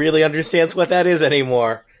anyone really understands what that is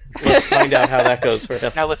anymore. Let's find out how that goes for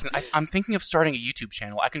him. Now listen, I'm thinking of starting a YouTube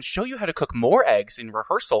channel. I can show you how to cook more eggs in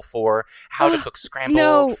rehearsal for how to cook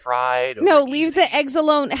scrambled, fried, or no, easy. leave the eggs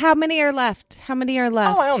alone. How many are left?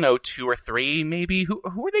 Oh, I don't know, 2 or 3, maybe. Who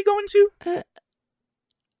are they going to?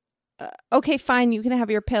 Okay, fine. You can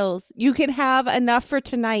have your pills. You can have enough for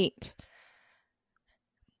tonight.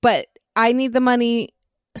 But I need the money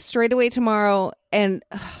straight away tomorrow, and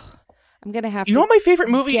I'm going to have to... You know what my favorite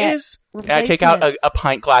movie is? And I take out a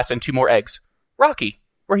pint glass and 2 more eggs. Rocky,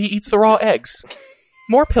 where he eats the raw eggs.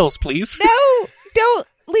 More pills, please. No! Don't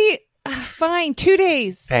leave... Fine, 2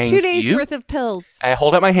 days. Thank 2 days you. worth of pills. I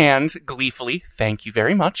hold out my hand gleefully. Thank you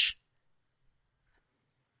very much.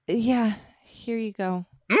 Yeah, here you go.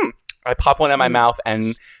 I pop one in my mouth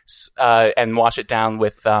and wash it down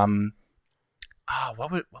with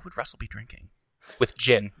what would Russell be drinking? With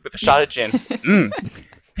gin, with a shot of gin.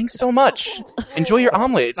 Thanks so much. Enjoy your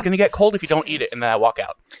omelet. It's going to get cold if you don't eat it. And then I walk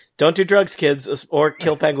out. Don't do drugs, kids, or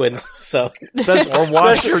kill penguins. So, Or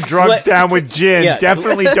wash your drugs down with gin. Yeah.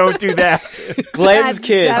 Definitely don't do that. Glenn's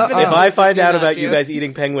kids, definitely if I find do out not about do. you guys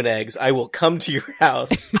eating penguin eggs, I will come to your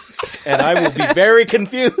house, and I will be very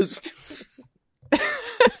confused.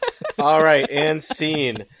 All right, and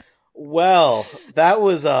scene. Well, that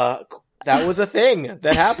was a thing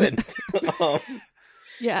that happened.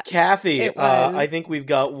 Yeah. Kathy, It was. I think we've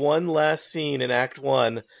got one last scene in Act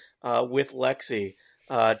 1 with Lexi.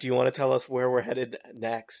 Do you want to tell us where we're headed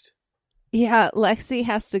next? Yeah, Lexi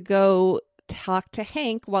has to go talk to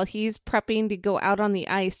Hank while he's prepping to go out on the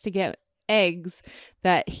ice to get eggs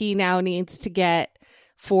that he now needs to get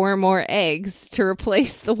 4 more eggs to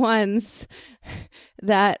replace the ones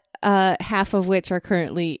that half of which are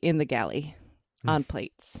currently in the galley on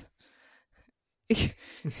plates.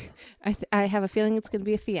 I have a feeling it's going to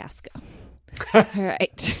be a fiasco. All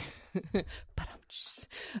right.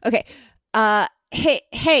 Okay. Hey,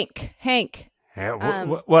 Hank. Yeah,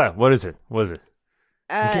 what is it? What is it?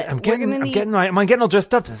 I'm getting all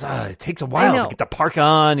dressed up. It takes a while to get the parka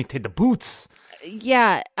on. You take the boots.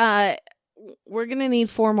 Yeah. We're gonna need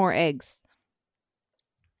 4 more eggs.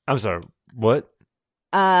 I'm sorry. What?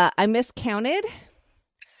 I miscounted.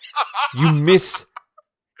 You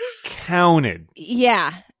miscounted.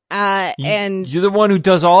 Yeah. And you're the one who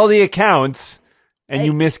does all the accounts, and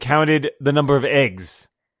you miscounted the number of eggs.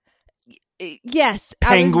 Yes.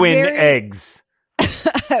 Penguin eggs.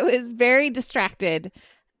 I was very distracted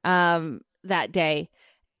that day,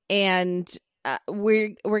 and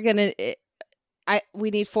we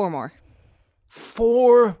need 4 more.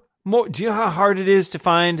 4 more? Do you know how hard it is to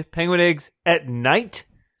find penguin eggs at night?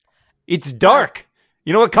 It's dark.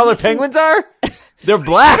 You know what color penguins are? They're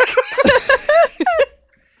black.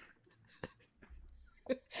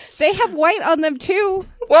 They have white on them too.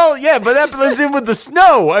 Well, yeah, but that blends in with the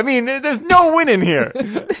snow. I mean, there's no winning here.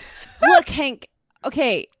 Look, Hank.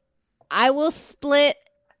 Okay, I will split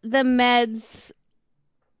the meds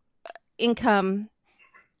income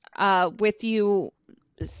with you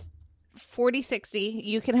 40-60.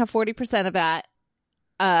 You can have 40% of that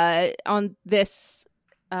on this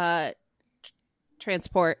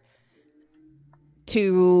transport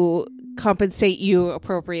to compensate you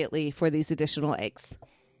appropriately for these additional eggs.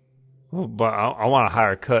 Well, but I want a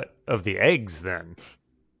higher cut of the eggs then.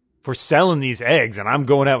 If we're selling these eggs and I'm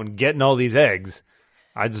going out and getting all these eggs,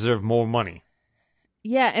 I deserve more money.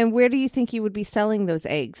 Yeah, and where do you think you would be selling those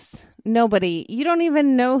eggs? Nobody. You don't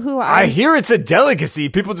even know who I hear it's a delicacy.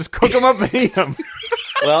 People just cook them up and eat them.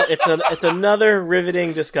 Well, it's another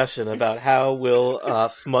riveting discussion about how will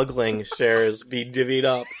smuggling shares be divvied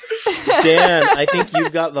up. Dan, I think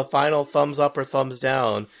you've got the final thumbs up or thumbs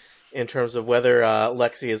down in terms of whether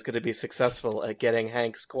Lexi is going to be successful at getting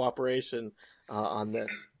Hank's cooperation on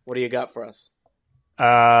this. What do you got for us?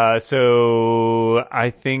 So I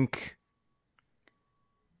think...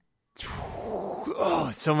 Oh,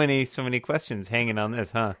 so many questions hanging on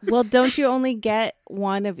this, huh? Well, don't you only get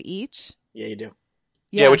 1 of each? Yeah, you do.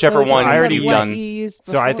 Yeah, whichever one you've done. You used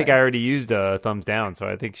so I think I already used a thumbs down, so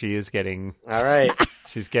I think she is getting... All right.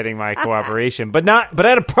 She's getting my cooperation, but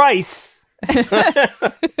at a price.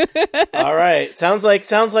 All right. Sounds like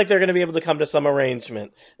they're going to be able to come to some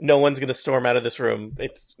arrangement. No one's going to storm out of this room. I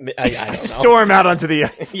don't know. Storm out onto the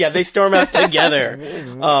ice. Yeah, they storm out together.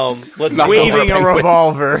 Let's waving a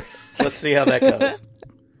revolver. Let's see how that goes.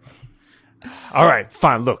 All right,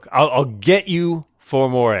 fine. Look, I'll get you 4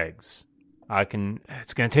 more eggs.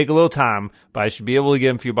 It's going to take a little time, but I should be able to get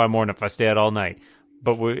them for you by morning if I stay out all night.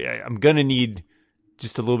 But I'm going to need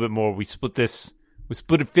just a little bit more. We split it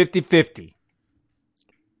 50-50.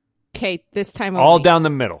 Okay, this time all only. down the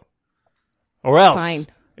middle. Or else, Fine.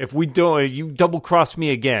 If we don't, you double cross me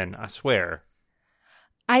again, I swear.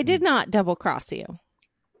 I did not double cross you.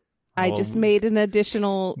 I just made an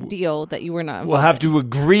additional deal that you were not involved We'll have to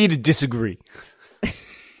agree to disagree.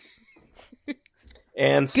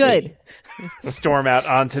 And Good. Storm out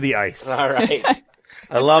onto the ice. All right.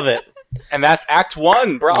 I love it. And that's Act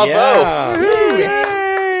 1. Bravo. Yeah.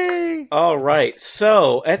 Yay! All right.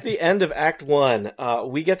 So at the end of Act 1,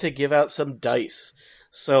 we get to give out some dice.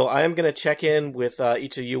 So I am going to check in with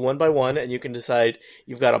each of you one by one, and you can decide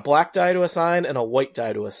you've got a black die to assign and a white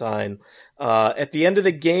die to assign. At the end of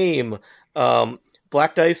the game,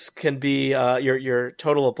 black dice can be your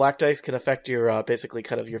total of black dice can affect your basically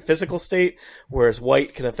kind of your physical state, whereas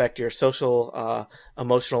white can affect your social,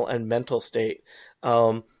 emotional, and mental state.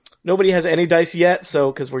 Nobody has any dice yet,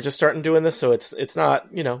 so because we're just starting doing this, so it's not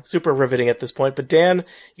super riveting at this point. But Dan,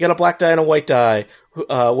 you got a black die and a white die.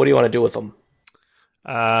 What do you want to do with them?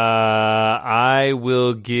 I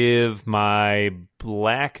will give my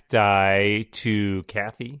black die to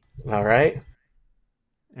Kathy. All right.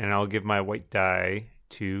 And I'll give my white die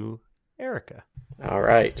to Erika. All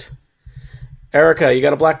right. Erika, you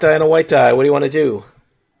got a black die and a white die. What do you want to do?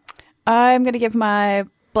 I'm going to give my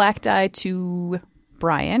black die to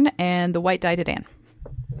Brian and the white die to Dan.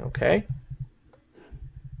 Okay.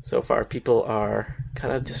 So far, people are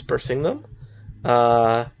kind of dispersing them.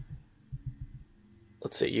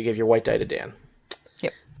 Let's see. You give your white die to Dan.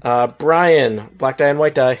 Yep. Brian, black die and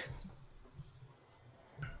white die.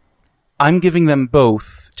 I'm giving them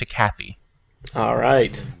both to Kathy. All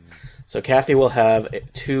right. So Kathy will have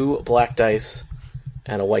 2 black dice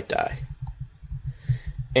and a white die.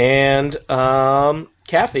 And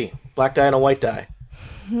Kathy, black die and a white die.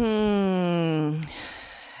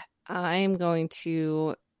 I'm going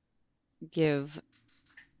to give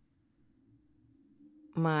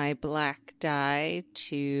my black die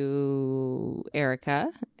to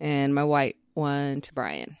Erika and my white one to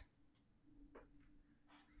Brian.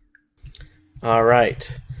 All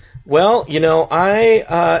right. Well, I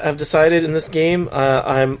have decided in this game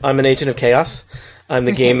I'm an agent of chaos. I'm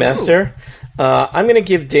the game master. I'm going to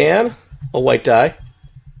give Dan a white die,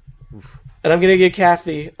 and I'm going to give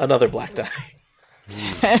Kathy another black die.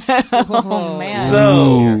 Oh, man.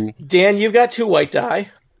 So, Dan, you've got 2 white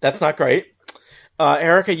die. That's not great.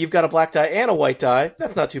 Erika, you've got a black die and a white die.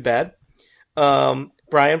 That's not too bad.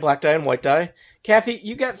 Brian, black die and white die. Kathy,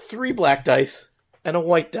 you got 3 black dice and a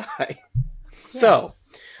white die. Yes. So,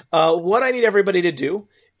 what I need everybody to do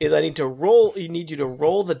is I need you to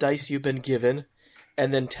roll the dice you've been given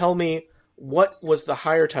and then tell me what was the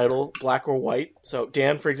higher title, black or white. So,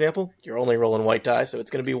 Dan, for example, you're only rolling white die, so it's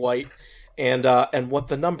going to be white. And what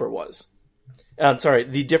the number was.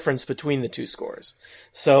 The difference between the 2 scores.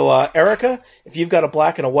 So, Erika, if you've got a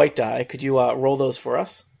black and a white die, could you roll those for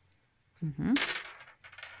us? Mm-hmm.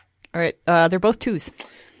 All right, they're both 2s.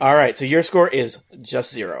 All right, so your score is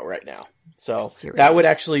just 0 right now. So 0. That would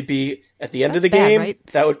actually be at the end of the game. Right?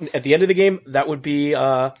 That would be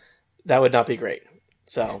that would not be great.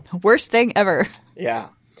 So worst thing ever. Yeah.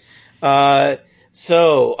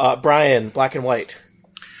 So Brian, black and white.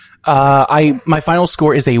 My final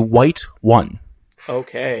score is a white 1.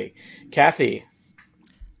 Okay, Kathy,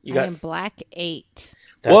 I am black 8.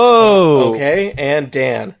 Whoa. Okay, and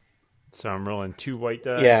Dan. So I'm rolling 2 white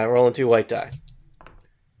die. Yeah, rolling 2 white die.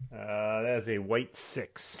 That is a white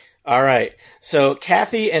 6. All right. So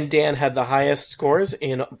Kathy and Dan had the highest scores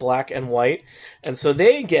in black and white, and so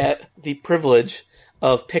they get the privilege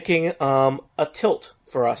of picking a tilt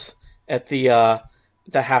for us at the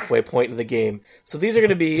halfway point of the game. So these are going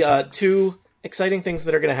to be 2 exciting things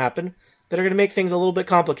that are going to happen that are going to make things a little bit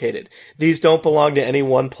complicated. These don't belong to any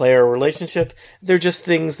one player relationship. They're just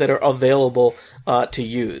things that are available to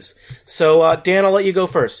use. So, Dan, I'll let you go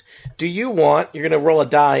first. You're going to roll a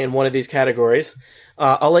die in one of these categories.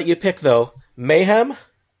 I'll let you pick, though, mayhem,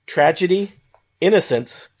 tragedy,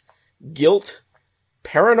 innocence, guilt,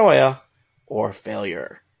 paranoia, or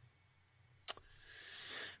failure.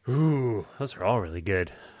 Ooh, those are all really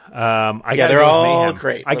good. They're all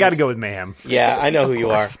great. I got to go with mayhem. Yeah, I know who you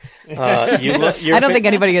are. I don't think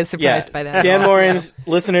anybody is surprised by that. Dan Moren's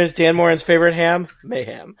listeners, Dan Moren's favorite ham,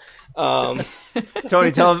 mayhem.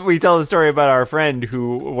 Tony, we tell the story about our friend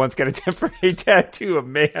who once got a temporary tattoo of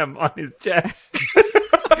mayhem on his chest.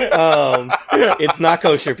 It's not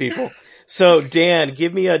kosher, people. So, Dan,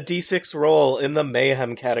 give me a D6 roll in the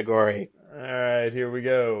mayhem category. All right, here we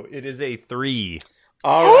go. It is a 3.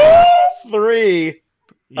 All right, 3.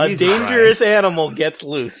 A Easy, dangerous Brian. animal gets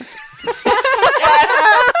loose.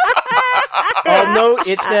 No,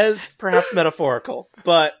 it says perhaps metaphorical,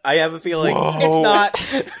 but I have a feeling it's not.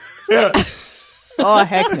 Oh,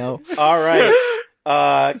 heck no. All right.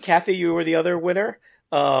 Kathy, you were the other winner.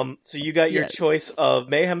 So you got your choice of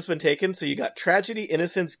mayhem's been taken, so you got tragedy,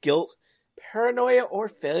 innocence, guilt, paranoia, or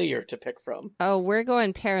failure to pick from. Oh, we're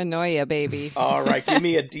going paranoia, baby. All right, give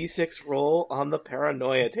me a D6 roll on the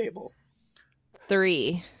paranoia table.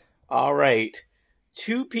 3. All right.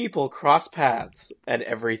 2 people cross paths and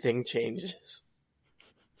everything changes.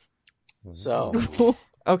 So,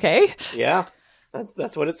 Okay. yeah,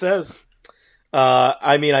 that's what it says.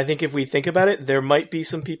 I think if we think about it, there might be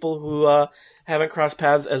some people who haven't crossed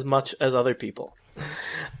paths as much as other people.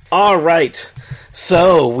 All right.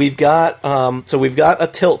 So we've got a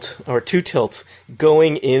tilt or 2 tilts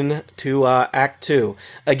going into Act 2.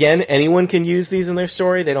 Again, anyone can use these in their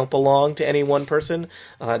story. They don't belong to any one person.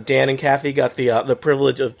 Dan and Kathy got the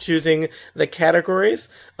privilege of choosing the categories.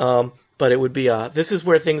 But it would be this is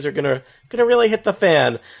where things are gonna really hit the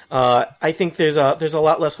fan. I think there's a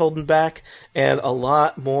lot less holding back and a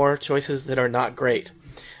lot more choices that are not great.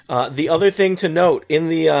 The other thing to note in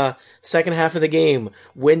the second half of the game,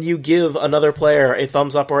 when you give another player a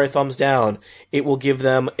thumbs up or a thumbs down, it will give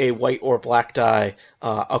them a white or black die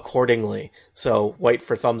accordingly. So white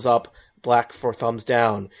for thumbs up, black for thumbs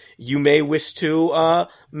down. You may wish to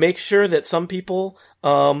make sure that some people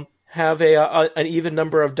have an even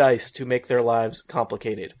number of dice to make their lives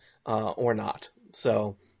complicated or not.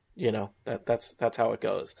 So that's how it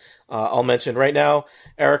goes. I'll mention right now,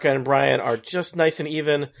 Erika and Brian are just nice and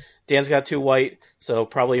even. Dan's got 2 white, so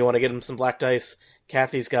probably you want to get him some black dice.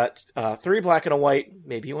 Kathy's got 3 black and a white.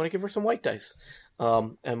 Maybe you want to give her some white dice.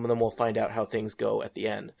 And then we'll find out how things go at the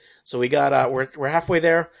end. So we got we're halfway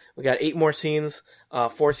there. We got 8 more scenes,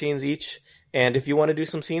 4 scenes each. And if you want to do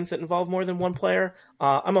some scenes that involve more than one player,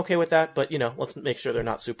 I'm okay with that. But let's make sure they're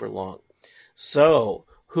not super long. So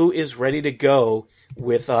who is ready to go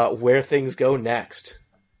with where things go next?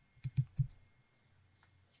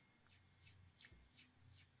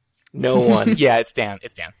 No one. Yeah, it's Dan.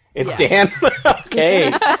 It's Dan. It's Dan.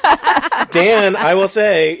 Okay. Dan, I will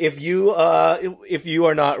say, if you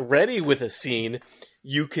are not ready with a scene,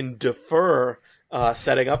 you can defer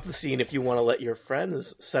setting up the scene if you want to let your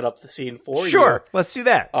friends set up the scene for you. Sure, let's do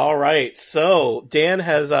that. All right. So Dan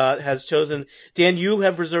has chosen. Dan, you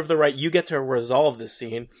have reserved the right. You get to resolve this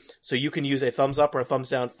scene, so you can use a thumbs up or a thumbs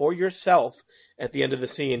down for yourself at the end of the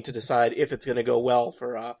scene to decide if it's going to go well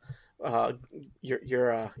for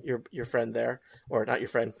your friend there, or not your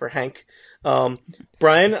friend, for Hank.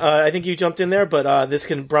 Brian, I think you jumped in there, but this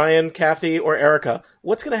can Brian, Kathy, or Erika.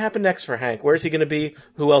 What's going to happen next for Hank? Where's he going to be?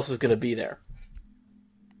 Who else is going to be there?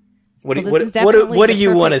 What do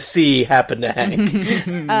you want to see happen to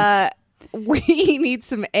Hank? We need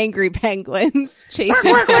some angry penguins chasing.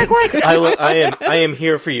 I am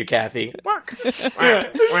here for you, Kathy.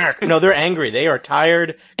 No, they're angry. They are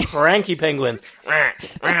tired, cranky penguins. Oh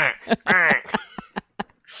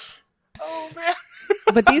man!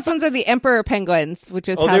 But these ones are the emperor penguins, which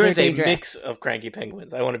is how there they're is dangerous. a mix of cranky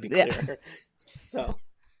penguins. I want to be clear. Yeah. So,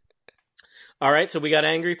 all right. So we got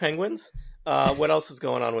angry penguins. What else is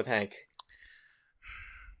going on with Hank?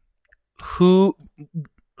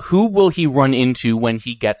 Who will he run into when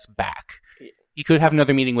he gets back? He could have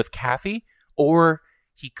another meeting with Kathy, or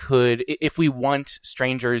he could, if we want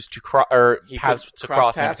strangers to cross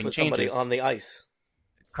and everything with changes, on the ice.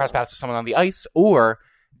 Cross paths with someone on the ice, or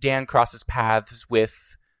Dan crosses paths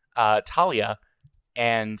with Talia,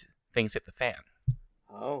 and things hit the fan.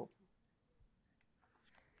 Oh.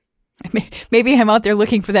 Maybe I'm out there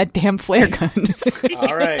looking for that damn flare gun.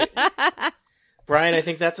 All right. Brian, I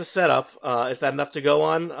think that's a setup. Is that enough to go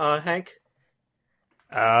on, Hank?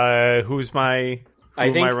 Who am I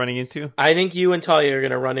running into? I think you and Talia are going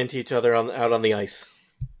to run into each other out on the ice.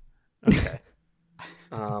 Okay.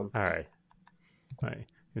 All right.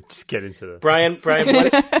 Just get into the Brian,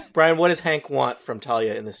 what does Hank want from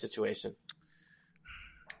Talia in this situation?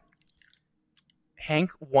 Hank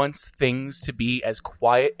wants things to be as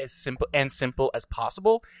quiet, as simple as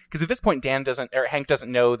possible. Because at this point, Hank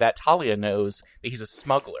doesn't know that Talia knows that he's a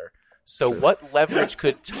smuggler. So what leverage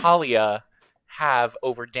could Talia have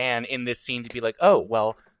over Dan in this scene to be like, oh,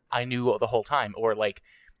 well, I knew the whole time, or like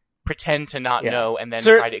pretend to not know and then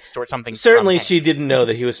try to extort something. Certainly, from she didn't know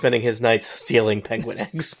that he was spending his nights stealing penguin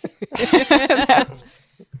eggs.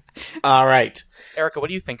 All right, Erika, what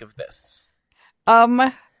do you think of this? I'm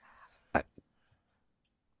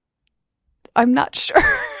not sure.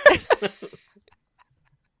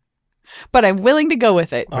 But I'm willing to go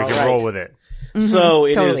with it. We can roll with it. Mm-hmm, so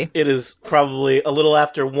totally. It is probably a little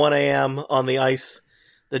after 1 a.m. on the ice.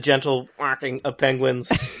 The gentle quacking of penguins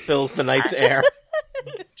fills the night's air.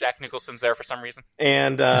 Jack Nicholson's there for some reason.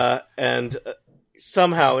 And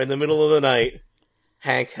somehow in the middle of the night,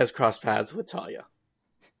 Hank has crossed paths with Talia.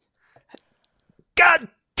 God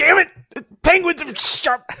damn it! The penguins have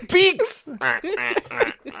sharp beaks!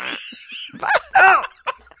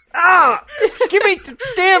 Oh! Give me the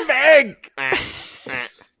damn egg!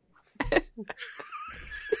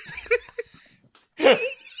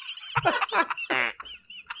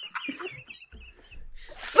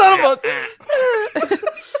 Son of a...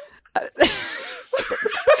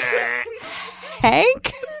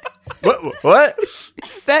 Hank? What? Is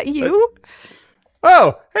that you?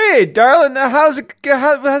 Oh, hey, darling, how's it?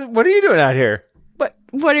 What are you doing out here?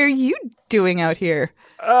 What are you doing out here?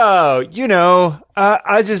 Oh,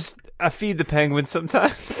 I feed the penguins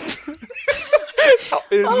sometimes.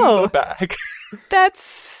 Oh. A bag. That's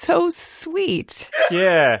so sweet.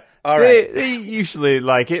 Yeah. All right. They usually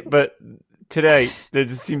like it, but today they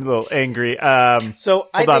just seem a little angry. So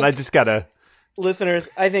hold on, I just gotta. Listeners,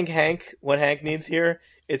 I think what Hank needs here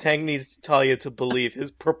is Hank needs Talia to believe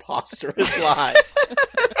his preposterous lie.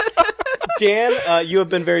 Dan, you have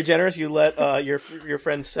been very generous. You let your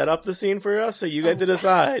friends set up the scene for us, so you get to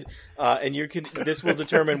decide. And this will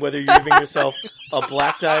determine whether you're giving yourself a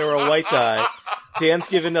black die or a white die. Dan's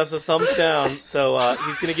giving us a thumbs down, so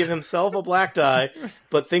he's going to give himself a black die,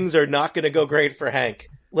 but things are not going to go great for Hank.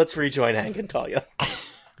 Let's rejoin Hank and Talia.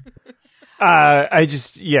 I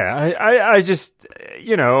just,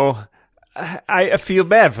 I feel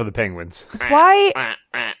bad for the penguins. Why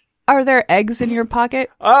are there eggs in your pocket?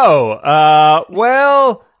 Oh,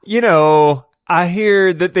 well, I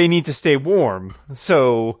hear that they need to stay warm,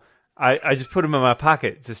 so I just put them in my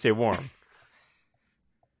pocket to stay warm.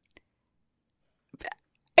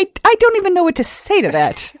 I don't even know what to say to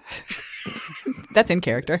that. That's in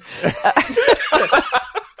character.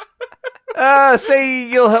 Say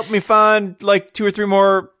you'll help me find like 2 or 3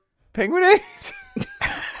 more penguin eggs.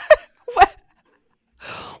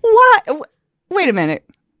 What? Wait a minute.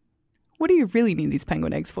 What do you really need these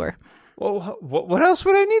penguin eggs for? Well, what else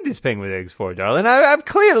would I need these penguin eggs for, darling? I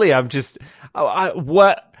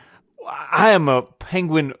am a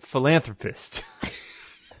penguin philanthropist.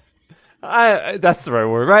 That's the right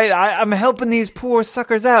word, right? I'm helping these poor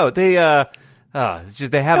suckers out. They it's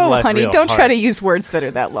just they have Oh, honey, real don't hard. try to use words that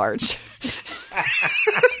are that large.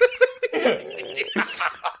 I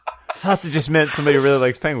thought it just meant somebody who really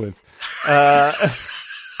likes penguins.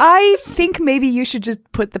 I think maybe you should just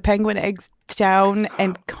put the penguin eggs down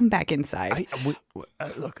and come back inside.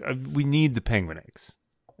 Look, we need the penguin eggs.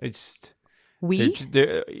 It's We?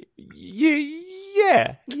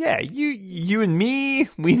 yeah. You and me.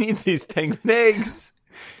 We need these penguin eggs.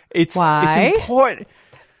 Why? It's important.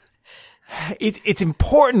 It's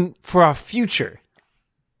important for our future.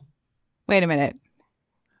 Wait a minute.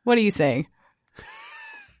 What are you saying?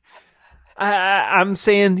 I'm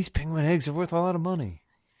saying these penguin eggs are worth a lot of money.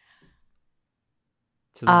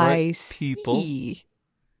 To the right people. See.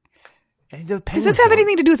 And the Does penguins this have don't-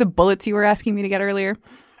 anything to do with the bullets you were asking me to get earlier?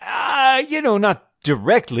 Not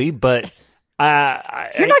directly, but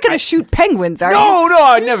You're not going to shoot penguins, are you? No,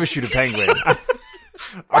 I'd never shoot a penguin.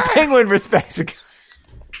 A penguin respects a.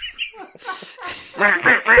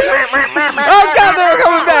 Oh God, they're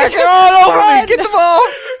coming back! They're all over me! Get them all!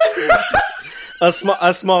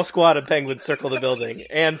 A small squad of penguins circle the building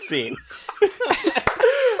and scene.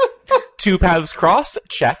 2 paths cross,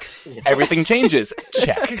 check. Everything changes,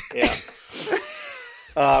 check.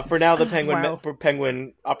 Yeah. For now, the Wow.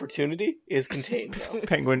 penguin opportunity is contained. Though.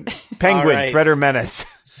 Penguin, All right. threat or menace.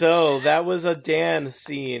 So that was a Dan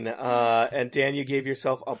scene, and Dan, you gave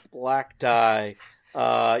yourself a black die,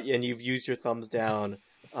 and you've used your thumbs down.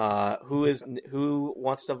 Who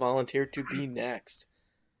wants to volunteer to be next?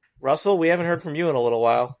 Russell, we haven't heard from you in a little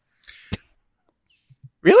while.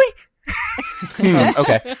 Really?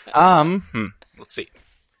 Okay. Let's see.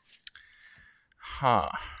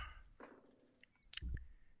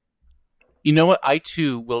 You know what? I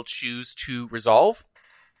too will choose to resolve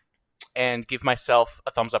and give myself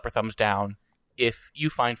a thumbs up or thumbs down if you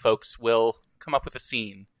fine folks will come up with a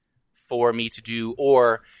scene for me to do,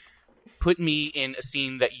 or put me in a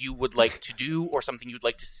scene that you would like to do, or something you'd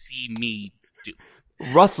like to see me do.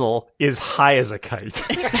 Russell is high as a kite.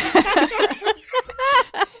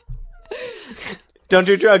 Don't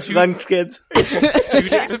do drugs, then, kids. 2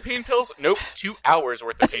 days of pain pills? Nope. 2 hours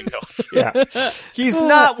worth of pain pills. Yeah. He's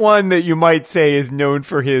not one that you might say is known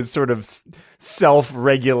for his sort of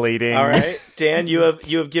self-regulating. All right, Dan, you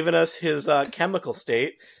have given us his chemical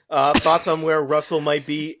state. Thoughts on where Russell might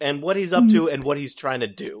be and what he's up to and what he's trying to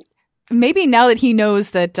do. Maybe now that he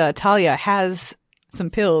knows that Talia has some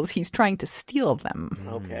pills, he's trying to steal them.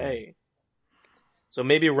 Okay. So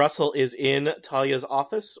maybe Russell is in Talia's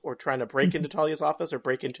office, or trying to break into Talia's office, or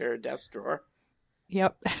break into her desk drawer.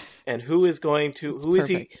 Yep. And who is he going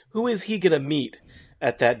to meet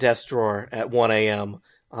at that desk drawer at 1 a.m.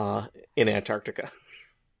 In Antarctica?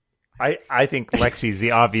 I think Lexi's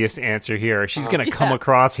the obvious answer here. She's going to come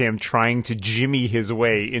across him trying to jimmy his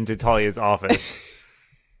way into Talia's office.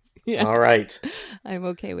 Yeah. All right. I'm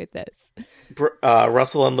okay with this.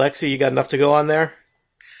 Russell and Lexi, you got enough to go on there?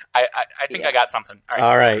 I think I got something.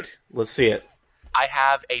 All right. Let's see it. I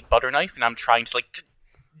have a butter knife, and I'm trying to,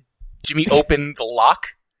 Jimmy open the lock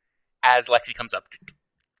as Lexi comes up.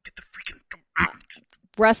 Get the freaking...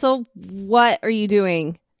 Russell, what are you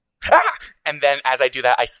doing? And then as I do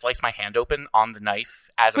that, I slice my hand open on the knife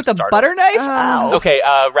as With I'm a starting. butter knife? Oh. Ow. Okay,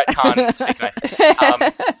 retcon steak knife.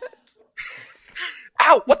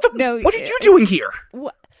 Ow! What are you doing here?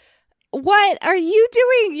 What are you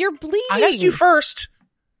doing? You're bleeding. I asked you first.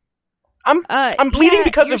 I'm bleeding yeah,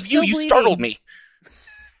 because you're of you. still You bleeding. startled me.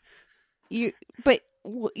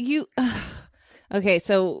 Okay,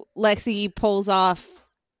 so Lexi pulls off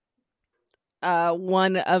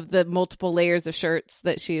one of the multiple layers of shirts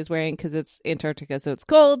that she is wearing because it's Antarctica, so it's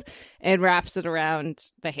cold, and wraps it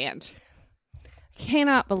around the hand.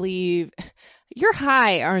 Cannot believe you're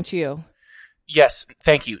high, aren't you? Yes,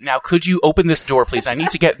 thank you. Now, could you open this door, please? I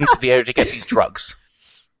need to get into the air to get these drugs.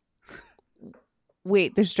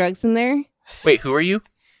 Wait, there's drugs in there? Wait, who are you?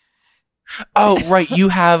 Oh, right. You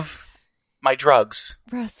have my drugs.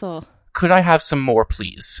 Russell. Could I have some more,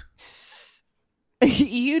 please?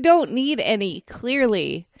 You don't need any,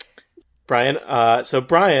 clearly. Brian,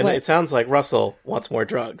 Brian, What? it sounds like Russell wants more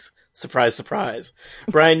drugs. Surprise, surprise.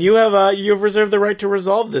 Brian, you have reserved the right to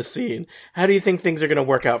resolve this scene. How do you think things are going to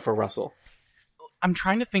work out for Russell? I'm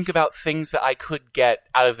trying to think about things that I could get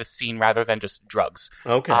out of the scene rather than just drugs.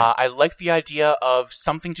 Okay. I like the idea of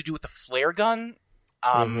something to do with the flare gun,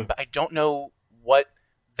 but I don't know what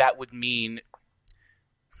that would mean.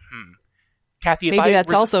 Kathy, if Maybe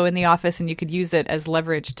that's also in the office, and you could use it as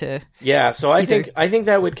leverage to. Yeah, so I think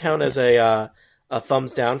that would count as a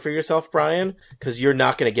thumbs down for yourself, Brian, because you're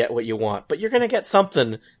not going to get what you want, but you're going to get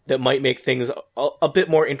something that might make things a bit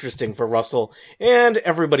more interesting for Russell and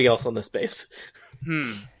everybody else on this base.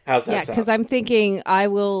 How's that sound? Because I'm thinking I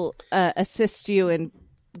will assist you in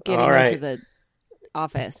getting into the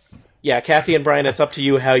office. Yeah, Kathy and Brian, it's up to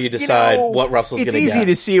you how you decide what Russell's going to get. It's easy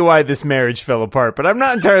to see why this marriage fell apart, but I'm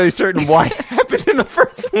not entirely certain why it happened in the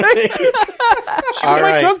first place. She was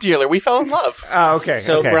my drug dealer. We fell in love. Oh, okay.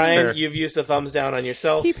 So, okay, Brian, fair. you've used a thumbs down on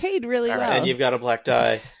yourself. He paid really well. And you've got a black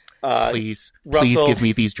die. Please Russell, give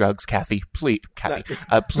me these drugs, Kathy. Please, Kathy.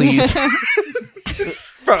 Please.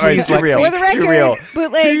 All right, too real. For the record, Too real.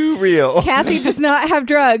 bootleg, Too real. Kathy does not have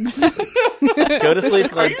drugs. go to sleep,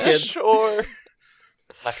 Glenn's kids. Sure.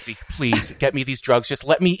 Lexi, please get me these drugs. Just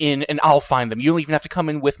let me in and I'll find them. You don't even have to come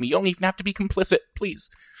in with me. You don't even have to be complicit.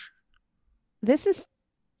 Please. This is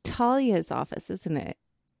Talia's office, isn't it?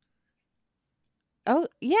 Oh,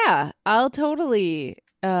 yeah. I'll totally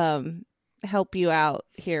help you out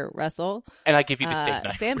here, Russell. And I give you the steak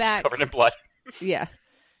knife, stand which is back. covered in blood. Yeah.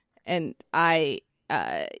 And I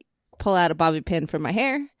pull out a bobby pin from my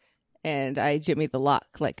hair, and I jimmy the lock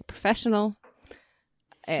like a professional,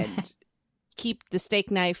 and keep the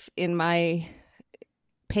steak knife in my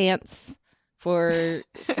pants for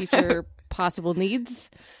future possible needs,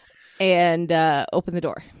 and open the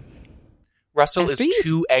door. Russell is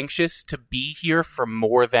too anxious to be here for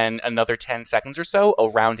more than another 10 seconds or so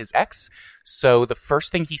around his ex. So the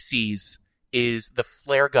first thing he sees is the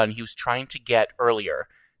flare gun he was trying to get earlier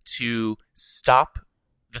to stop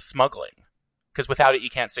the smuggling. Because without it, you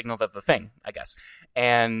can't signal that the thing, I guess.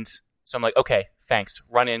 And so I'm like, okay, thanks.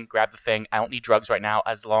 Run in, grab the thing. I don't need drugs right now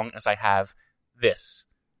as long as I have this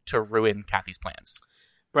to ruin Kathy's plans.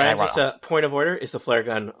 Brian, just a point of order. Is the flare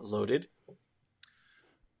gun loaded?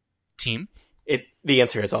 Team? The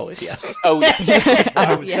answer is always yes. Oh, yes. It's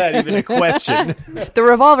not even a question. The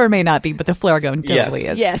revolver may not be, but the flare gun totally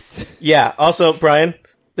is. Yes. Yeah. Also, Brian,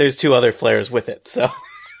 there's 2 other flares with it, so.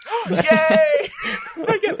 Yay!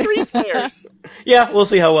 I get 3 flares. Yeah, we'll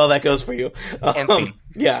see how well that goes for you. And scene.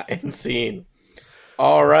 Yeah, and scene.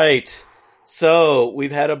 All right. So,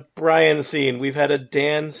 we've had a Brian scene. We've had a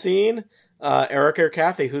Dan scene. Erika or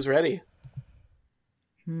Kathy, who's ready?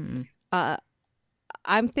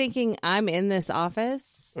 I'm thinking I'm in this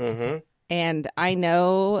office, Mm-hmm. and I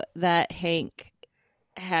know that Hank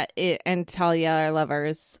and Talia are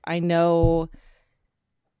lovers. I know,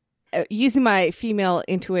 using my female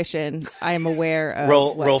intuition, I am aware of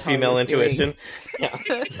roll what female Talia's doing. intuition.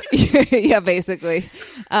 Yeah. Yeah, basically.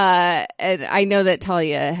 And I know that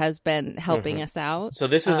Talia has been helping us out. So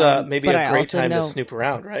this is maybe but a I great also time know- to snoop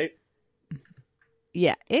around, right?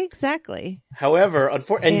 Yeah, exactly. However,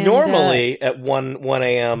 normally at 1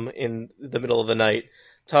 a.m. in the middle of the night,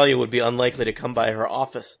 Talia would be unlikely to come by her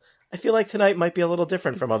office. I feel like tonight might be a little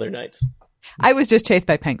different from other nights. I was just chased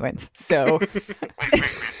by penguins, so.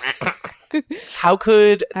 How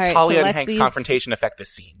could All right, Talia so and Hank's Lexi's- confrontation affect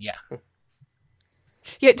this scene? Yeah.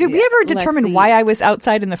 Yeah, did we Yeah, ever determine Lexi. why I was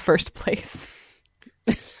outside in the first place?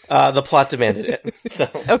 The plot demanded it. So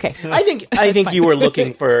Okay. I think you were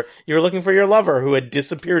looking for your lover who had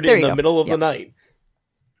disappeared There in you the go. middle of the Yep. night.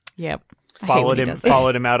 Yep. I hate when he does that.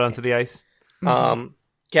 Followed him out onto the ice.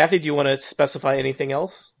 Kathy, do you want to specify anything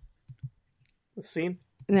else? The scene?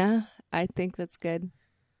 No, I think that's good.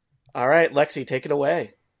 All right, Lexi, take it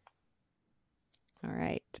away. All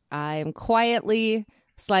right. I am quietly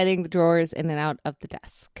sliding the drawers in and out of the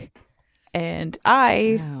desk. And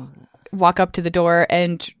I Oh. walk up to the door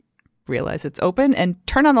and realize it's open and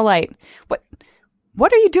turn on the light.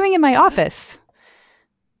 What are you doing in my office?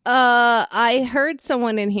 I heard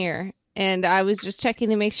someone in here, and I was just checking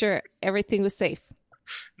to make sure everything was safe.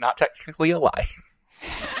 Not technically a lie.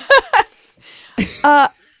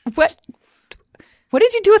 What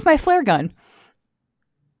did you do with my flare gun?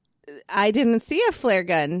 I didn't see a flare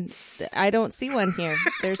gun. I don't see one here.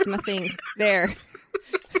 There's nothing there.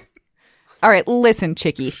 All right, listen,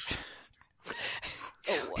 Chickie.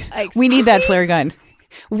 I- We need that flare gun.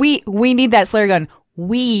 We need that flare gun.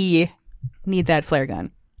 We need that flare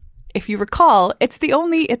gun. If you recall, that's the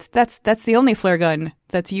only flare gun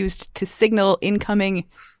that's used to signal incoming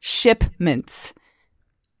shipments.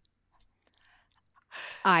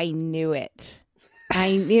 I knew it.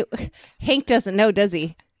 I knew. Hank doesn't know, does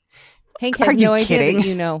he? Hank has Are you no idea kidding? that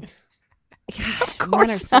you know. Of course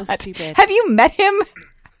Men are so not. stupid. Have you met him?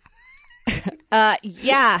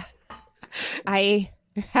 Yeah, I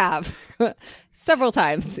have several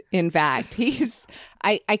times. In fact,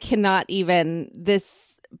 I cannot even. This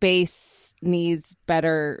base needs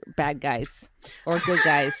better bad guys or good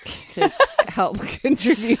guys to help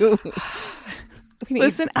contribute.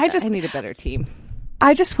 Listen, I need a better team.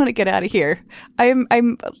 I just want to get out of here. I'm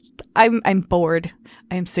bored.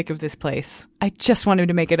 I am sick of this place. I just want him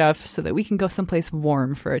to make enough so that we can go someplace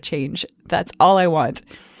warm for a change. That's all I want.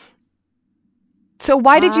 So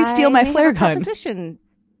why did you steal my flare gun? Proposition.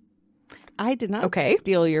 I did not Okay.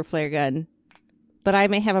 steal your flare gun, but I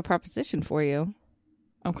may have a proposition for you.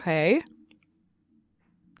 Okay.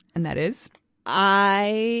 And that is?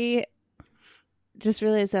 I just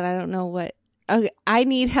realized that I don't know what. Okay, I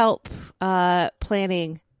need help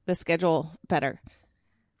planning the schedule better.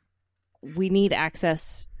 We need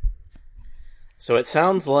access. So it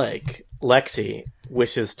sounds like Lexi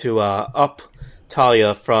wishes to up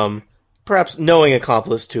Talia from perhaps knowing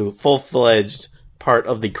accomplice to full-fledged part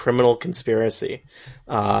of the criminal conspiracy.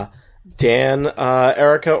 Dan,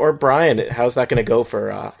 Erika, or Brian, how's that going to go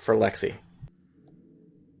for Lexi?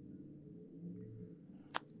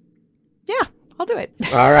 Yeah, I'll do it.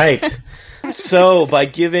 All right. So by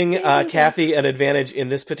giving Kathy an advantage in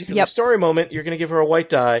this particular story moment, you're going to give her a white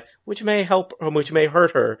die, which may help, which may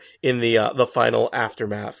hurt her in the final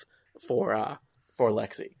aftermath for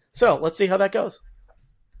Lexi. So let's see how that goes.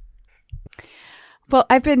 Well,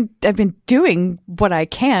 I've been doing what I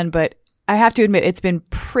can, but I have to admit it's been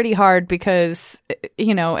pretty hard because,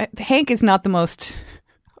 you know, Hank is not the most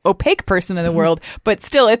opaque person in the world, but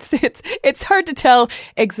still it's hard to tell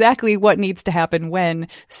exactly what needs to happen when.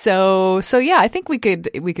 So yeah, I think we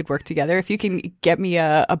could work together. If you can get me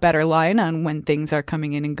a better line on when things are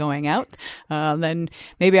coming in and going out, then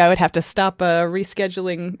maybe I would have to stop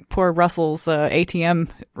rescheduling poor Russell's ATM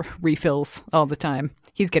refills all the time.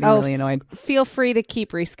 He's getting really annoyed. Feel free to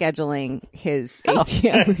keep rescheduling his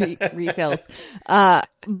ATM refills.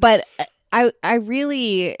 But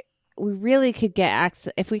we really could get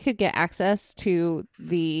access if we could get access to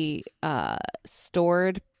the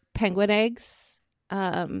stored penguin eggs.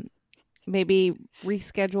 Maybe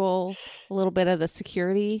reschedule a little bit of the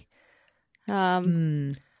security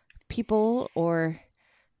people or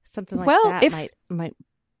something like that. Might.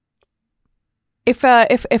 If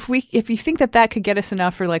you think that could get us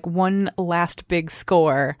enough for like one last big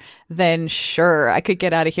score, then sure, I could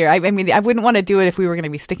get out of here. I mean, I wouldn't want to do it if we were going to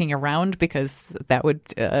be sticking around because that would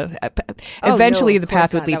eventually the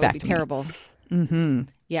path would lead back to terrible. Me. Mm-hmm.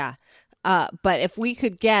 Yeah, but if we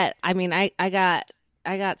could get, I mean, I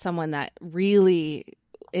got someone that really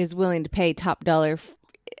is willing to pay top dollar.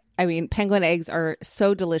 I mean, penguin eggs are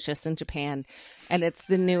so delicious in Japan. And it's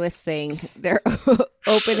the newest thing. They're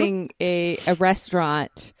opening a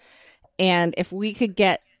restaurant. And if we could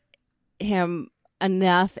get him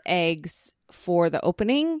enough eggs for the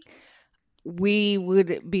opening, we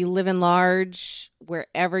would be living large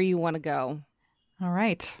wherever you want to go. All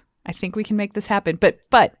right. I think we can make this happen. But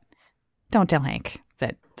don't tell Hank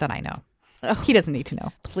that I know. Oh, he doesn't need to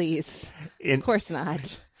know. Please. Of course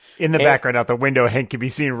not. In the background, out the window, Hank can be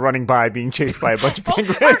seen running by, being chased by a bunch of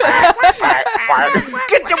penguins. Get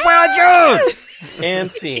the wild goose!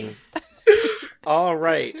 And scene. All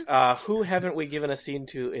right. Who haven't we given a scene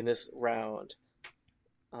to in this round?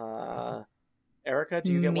 Erika,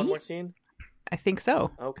 do you get one more scene? I think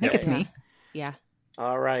so. Okay. I think it's me. Yeah.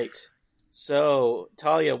 All right. So,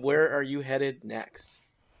 Talia, where are you headed next?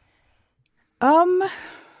 That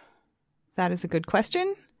is a good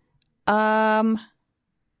question.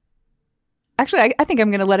 Actually, I think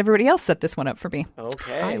I'm going to let everybody else set this one up for me.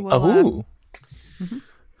 Okay. Where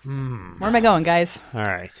am I going, guys? All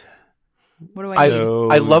right. What do I need?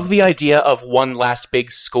 I love the idea of one last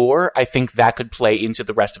big score. I think that could play into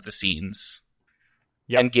the rest of the scenes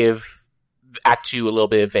and give Act 2 a little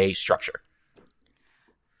bit of a structure.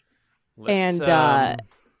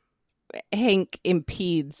 Hank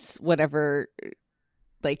impedes whatever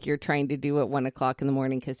like you're trying to do at 1:00 in the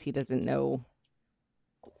morning because he doesn't know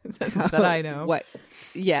that I know. What?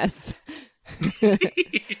 Yes.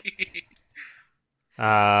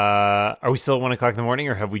 Are we still at 1:00 in the morning,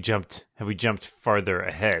 or have we jumped farther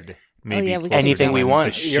ahead? maybe yeah, we closer Anything to we when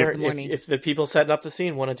want. the ship- If the people setting up the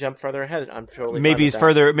scene want to jump further ahead, I'm totally fine maybe with it's that.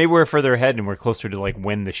 further. Maybe we're further ahead and we're closer to like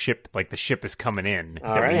when the ship is coming in.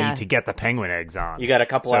 All that right. we Yeah. need to get the penguin eggs on. You got a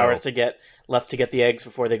couple So- hours left to get the eggs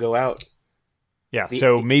before they go out. Yeah,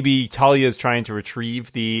 so maybe Talia is trying to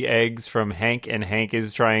retrieve the eggs from Hank, and Hank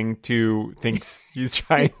is thinks he's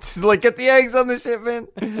trying to like get the eggs on the shipment.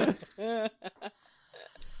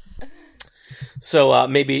 So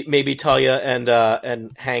maybe Talia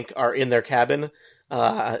and Hank are in their cabin,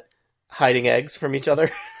 hiding eggs from each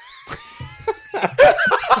other.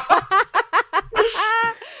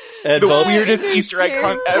 And The both- weirdest Easter egg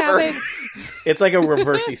hunt ever. It's like a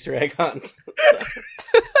reverse Easter egg hunt.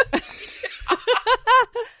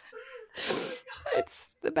 It's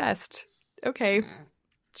the best. Okay.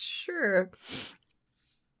 Sure.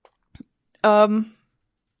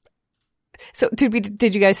 So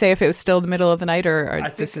did you guys say if it was still the middle of the night or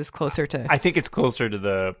this is closer to? I think it's closer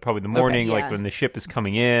to probably the morning, yeah. like when the ship is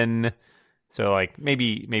coming in. So like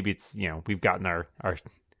maybe it's we've gotten our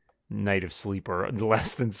night of sleep or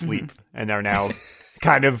less than sleep, and are now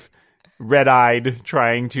kind of red-eyed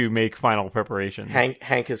trying to make final preparations.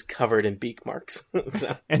 Hank is covered in beak marks.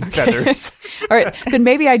 So- And feathers. All right, then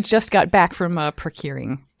maybe I just got back from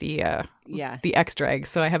procuring the Yeah. the extra eggs,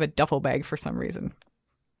 so I have a duffel bag for some reason.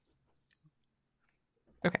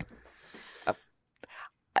 Okay.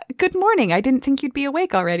 Good morning. I didn't think you'd be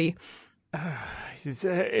awake already. It's,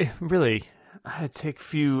 really, I take a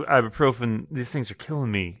few ibuprofen. These things are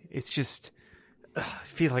killing me. It's just, I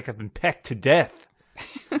feel like I've been pecked to death.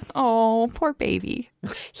 Oh, poor baby.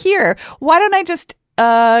 Here, why don't I just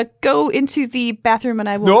go into the bathroom and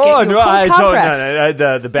I will get you a cold compress.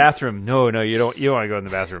 The bathroom. No, you don't want to go in the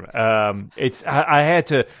bathroom. I had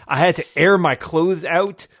to air my clothes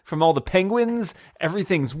out from all the penguins.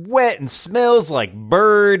 Everything's wet and smells like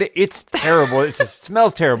bird. It's terrible. It just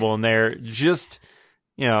smells terrible in there. Just,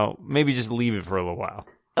 maybe just leave it for a little while.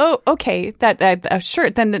 Oh, okay. That sure.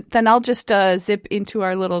 Then I'll just zip into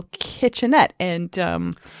our little kitchenette and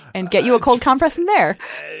get you a cold compress in there.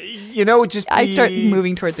 I start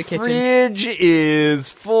moving towards the kitchen. Fridge is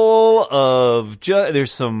full of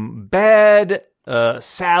there's some bad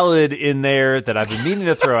salad in there that I've been meaning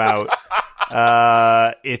to throw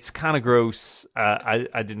out. It's kind of gross.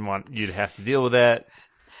 I didn't want you to have to deal with that.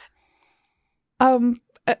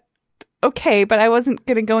 Okay, but I wasn't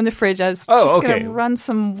gonna go in the fridge. I was gonna run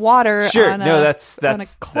some water. Sure, on that's on a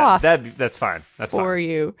cloth that's fine. That's for fine.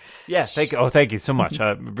 you. Yeah, thank you. Oh, thank you so much.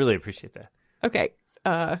 I really appreciate that. Okay.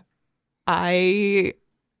 I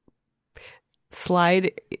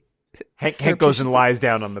slide. Hank goes and lies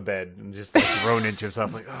down on the bed and just like groaning to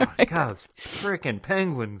himself like, "Oh my god, those freaking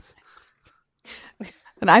penguins!"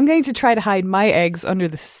 And I'm going to try to hide my eggs under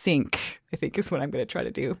the sink. I think is what I'm going to try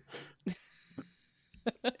to do.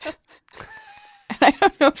 And I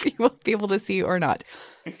don't know if you will be able to see or not.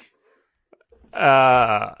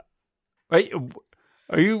 Are you?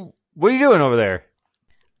 What are you doing over there?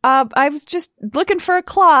 I was just looking for a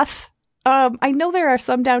cloth. I know there are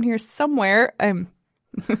some down here somewhere. I'm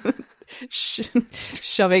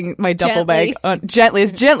shoving my duffel bag on gently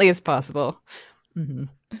as possible. Mm-hmm.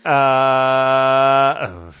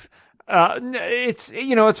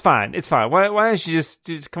 It's fine. It's fine. Why don't you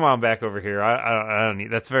just come on back over here? I don't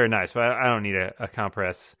need. That's very nice, but I don't need a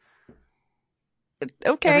compress.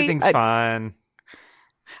 Okay, Everything's fine.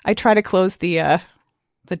 I try to close the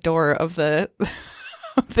door of the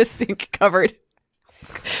the sink cupboard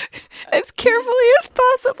as carefully as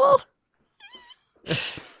possible.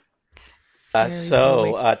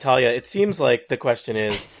 Talia, it seems like the question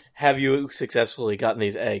is, have you successfully gotten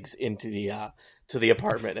these eggs into the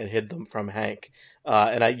apartment and hid them from Hank?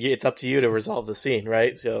 It's up to you to resolve the scene,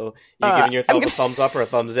 right? So you giving yourself a thumbs up or a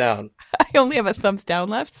thumbs down? I only have a thumbs down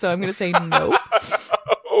left, so I'm going to say no.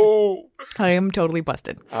 Oh, I am totally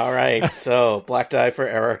busted. All right, so black die for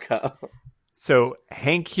Erika. So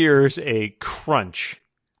Hank hears a crunch.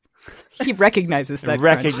 He recognizes that.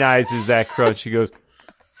 Recognizes that crunch. He goes,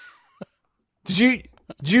 Did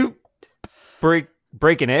you break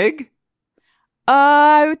an egg?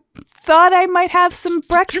 I thought I might have some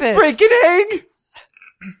breakfast. Did you break an egg?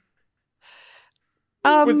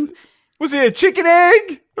 Was it a chicken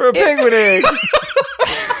egg or a penguin egg?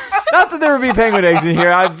 Not that there would be penguin eggs in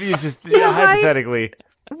here. Hypothetically.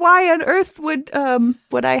 Why on earth would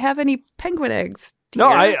I have any penguin eggs? Dear? No,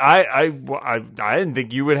 I didn't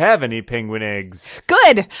think you would have any penguin eggs.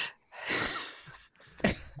 Good.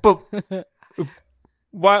 But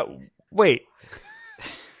why? Wait.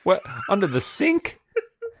 What? Under the sink?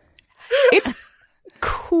 It's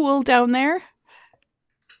cool down there.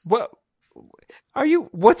 What? Are you?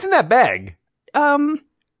 What's in that bag?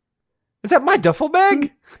 Is that my duffel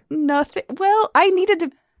bag? Nothing. Well, I needed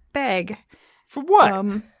a bag. For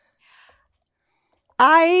what?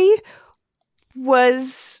 I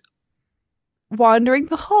was wandering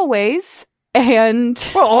the hallways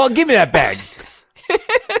and Well, give me that bag.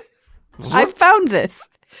 I found this.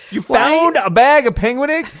 You found a bag of penguin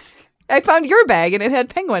eggs? I found your bag and it had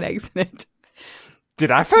penguin eggs in it.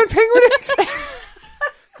 Did I find penguin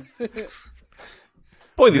eggs?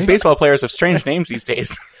 Boy, these baseball players have strange names these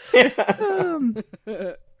days.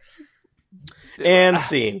 And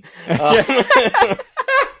scene.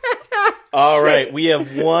 All right, we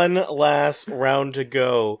have one last round to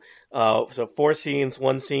go. So 4 scenes,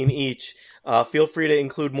 1 scene each. Feel free to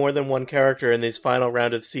include more than one character in this final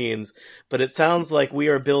round of scenes. But it sounds like we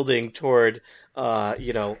are building toward,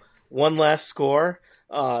 one last score.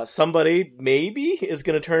 Somebody maybe is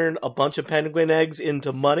going to turn a bunch of penguin eggs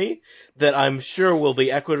into money that I'm sure will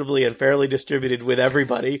be equitably and fairly distributed with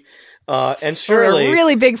everybody. And surely Or a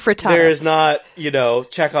really big frittata. there is not,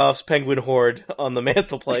 Chekhov's penguin hoard on the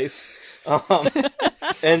mantelpiece.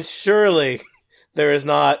 And surely there is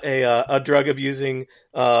not a drug abusing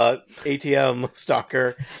ATM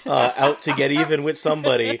stalker out to get even with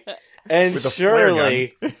somebody. And With a flare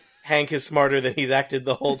surely Hank is smarter than he's acted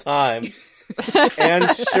the whole time. And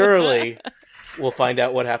surely we'll find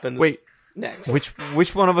out what happens next.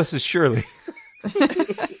 Which one of us is Shirley?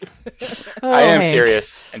 I am Hank.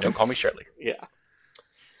 serious, and don't call me Shirley. Yeah.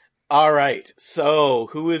 All right. So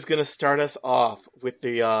who is going to start us off with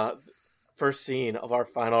the first scene of our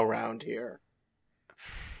final round here?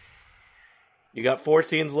 You got 4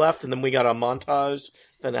 scenes left, and then we got a montage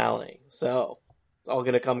finale. So it's all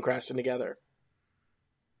going to come crashing together.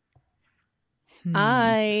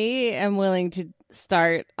 I am willing to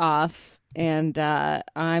start off, and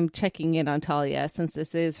I'm checking in on Talia since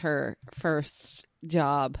this is her first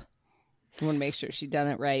job. I want to make sure she done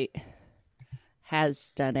it right. Has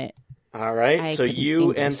done it. All right. I So couldn't you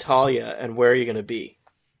English. and Talia, and where are you going to be?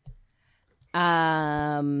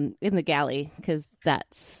 In the galley, because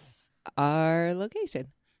that's our location.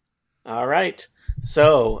 All right.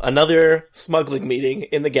 So another smuggling meeting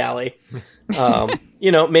in the galley.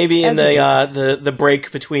 Maybe in the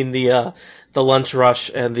break between the lunch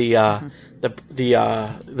rush and the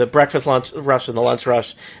breakfast lunch rush and the lunch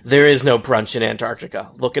rush. There is no brunch in Antarctica.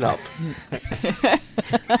 Look it up.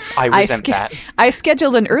 I resent that. I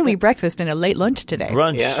scheduled an early breakfast and a late lunch today.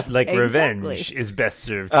 Brunch, like Exactly. revenge, is best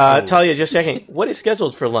served cold. Talia, just checking. What is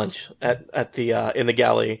scheduled for lunch at the in the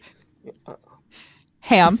galley?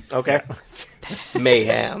 Ham. Okay.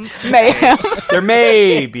 Mayhem. Mayhem. There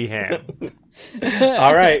may be ham.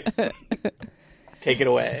 All right. Take it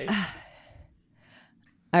away.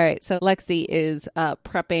 All right, so Lexi is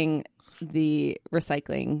prepping the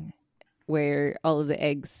recycling where all of the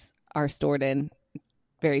eggs are stored in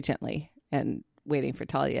very gently and waiting for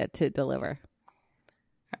Talia to deliver.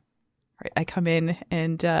 Right, I come in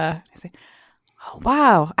and I say, "Oh,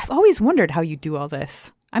 wow, I've always wondered how you do all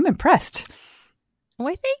this. I'm impressed."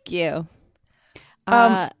 Why, thank you.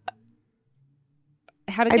 Um,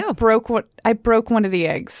 How'd it I go? broke one of the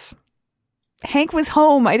eggs. Hank was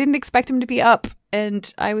home. I didn't expect him to be up,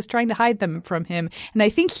 and I was trying to hide them from him. And I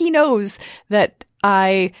think he knows that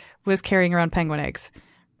I was carrying around penguin eggs.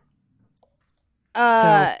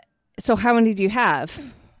 So how many do you have?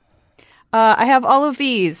 I have all of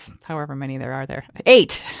these, however many there are there.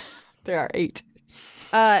 8. There are 8.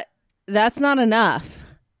 That's not enough.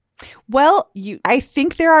 Well, I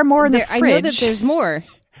think there are more in the There, fridge. I know that there's more.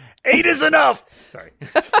 8 is enough. Sorry,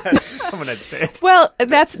 someone had said it. Well,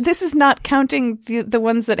 this is not counting the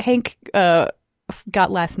ones that Hank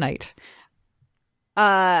got last night.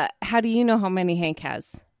 How do you know how many Hank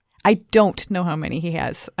has? I don't know how many he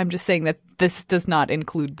has. I'm just saying that this does not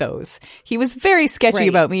include those. He was very sketchy Right.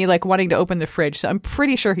 about me, wanting to open the fridge, so I'm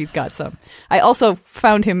pretty sure he's got some. I also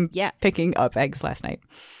found him Yeah. picking up eggs last night.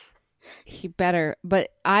 He better. But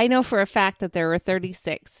I know for a fact that there were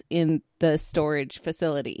 36 in the storage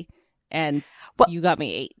facility, and you got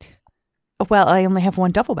me 8. Well, I only have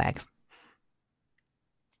one duffel bag.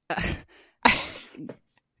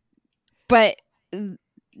 But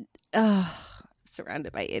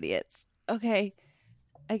surrounded by idiots. Okay,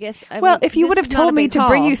 I guess. If you would have told me to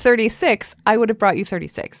bring you 36, I would have brought you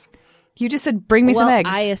 36. You just said, bring me some eggs.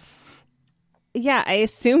 I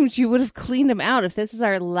assumed you would have cleaned them out. If this is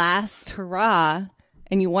our last hurrah,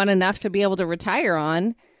 and you want enough to be able to retire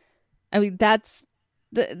on, I mean, that's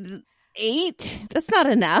the 8. That's not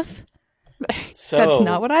enough. So That's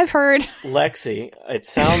not what I've heard. Lexi, it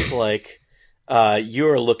sounds like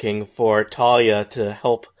you're looking for Talia to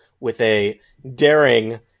help with a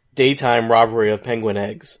daring daytime robbery of penguin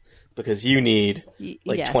eggs. because you need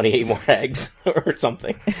yes. 28 more eggs or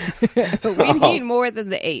something. We need more than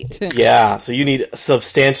the 8. Yeah, so you need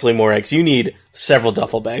substantially more eggs. You need several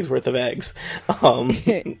duffel bags worth of eggs.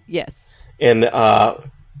 Yes. And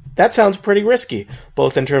that sounds pretty risky,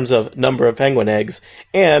 both in terms of number of penguin eggs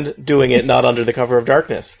and doing it not under the cover of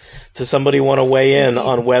darkness. Does somebody want to weigh in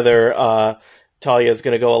on whether Talia is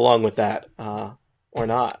going to go along with that or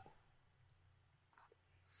not?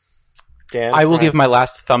 Dan? I will give my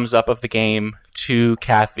last thumbs up of the game to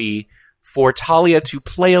Kathy for Talia to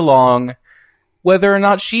play along. Whether or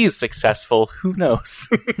not she's successful, who knows?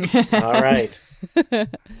 All right.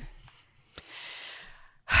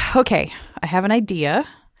 Okay, I have an idea.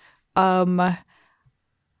 I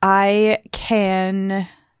can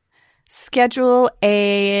schedule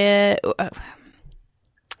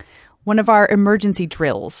one of our emergency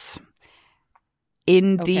drills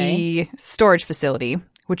in the storage facility,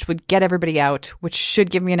 which would get everybody out, which should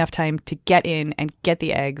give me enough time to get in and get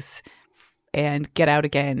the eggs and get out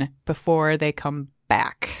again before they come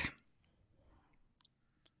back.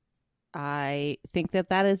 I think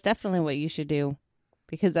that is definitely what you should do,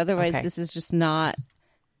 because otherwise this is just not...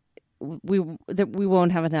 We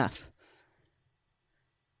won't have enough.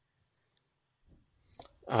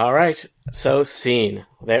 All right. So, scene.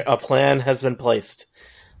 A plan has been placed.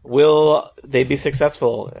 Will they be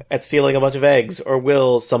successful at stealing a bunch of eggs, or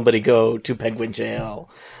will somebody go to penguin jail?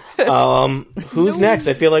 Who's next?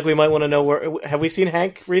 I feel like we might want to know where. Have we seen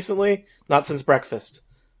Hank recently? Not since breakfast.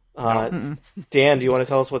 Dan, do you want to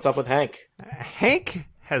tell us what's up with Hank? Hank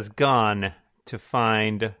has gone to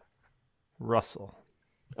find Russell.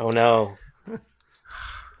 Oh, no.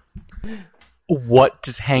 What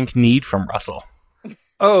does Hank need from Russell?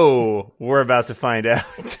 Oh, we're about to find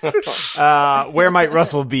out. Where might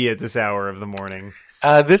Russell be at this hour of the morning?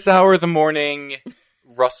 This hour of the morning,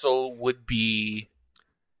 Russell would be...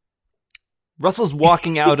 Russell's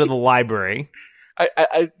walking out of the library.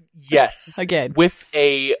 Yes. Again. With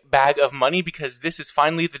a bag of money, because this is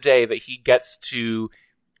finally the day that he gets to...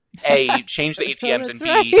 A, change the ATMs, and B,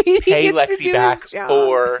 right. pay Lexi back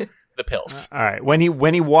for the pills. All right. When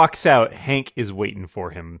he walks out, Hank is waiting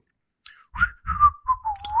for him.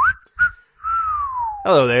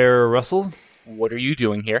 Hello there, Russell. What are you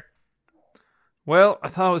doing here? Well, I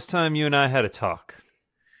thought it was time you and I had a talk.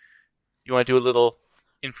 You want to do a little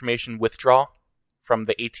information withdrawal from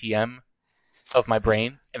the ATM of my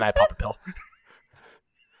brain, and I pop a pill?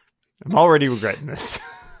 I'm already regretting this.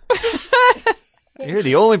 You're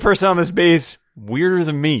the only person on this base weirder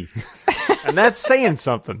than me. And that's saying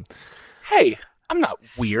something. Hey, I'm not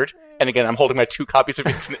weird. And again, I'm holding my 2 copies of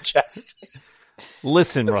Infinite Jest.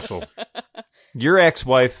 Listen, Russell. Your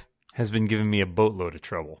ex-wife has been giving me a boatload of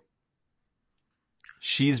trouble.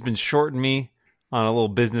 She's been shorting me on a little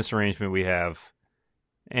business arrangement we have.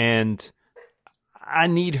 And I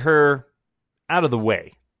need her out of the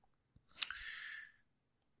way.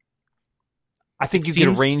 I think you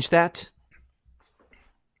can arrange that.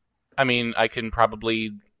 I mean, I can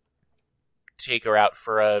probably take her out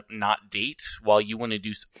for a not date while you want to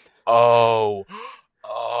do... Oh,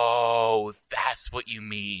 that's what you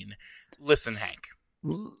mean. Listen, Hank.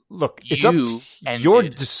 Look, it's up to your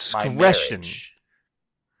discretion.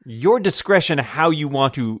 Your discretion how you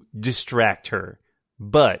want to distract her.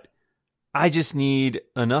 But I just need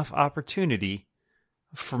enough opportunity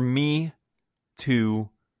for me to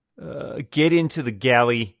get into the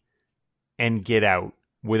galley and get out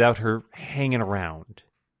without her hanging around.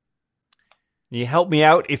 You help me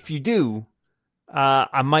out? If you do,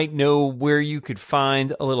 I might know where you could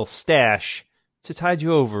find a little stash to tide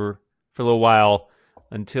you over for a little while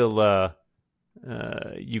until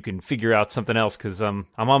you can figure out something else, because I'm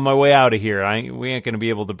on my way out of here. We ain't going to be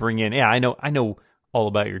able to bring in... Yeah, I know all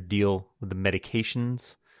about your deal with the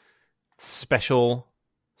medications. Special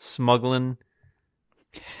smuggling.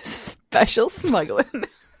 Special smuggling.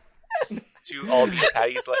 To all the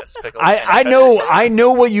patties, lettuce, pickles. I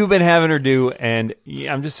know what you've been having her do, and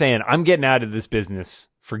I'm just saying, I'm getting out of this business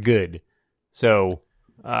for good. So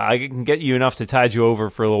I can get you enough to tide you over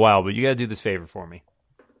for a little while, but you got to do this favor for me.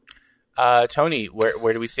 Tony,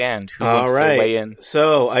 where do we stand? Who wants to weigh in?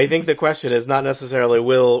 So I think the question is not necessarily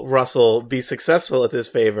will Russell be successful at this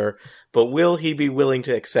favor, but will he be willing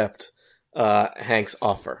to accept Hank's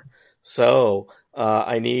offer? So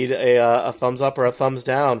I need a thumbs up or a thumbs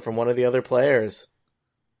down from one of the other players.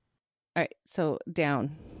 All right, so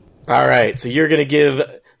down. All right, so you're going to give...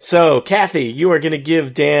 So, Kathy, you are going to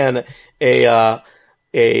give Dan a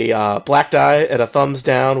black die and a thumbs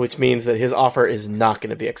down, which means that his offer is not going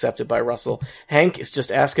to be accepted by Russell. Hank is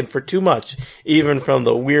just asking for too much, even from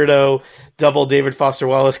the weirdo double David Foster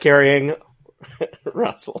Wallace carrying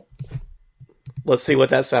Russell. Let's see what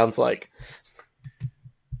that sounds like.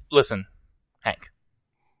 Listen, Hank.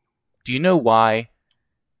 Do you know why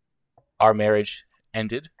our marriage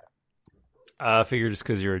ended? I figure just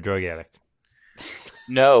because you're a drug addict.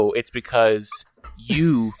 No, it's because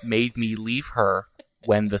you made me leave her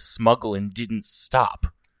when the smuggling didn't stop.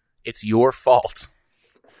 It's your fault.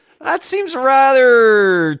 That seems a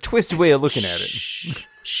rather twisted way of looking at it.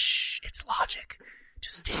 Shh, it's logic.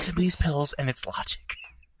 Just take some of these pills and it's logic.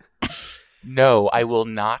 No, I will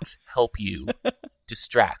not help you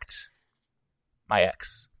distract my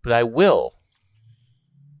ex, but I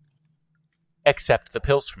accept the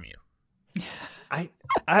pills from you. I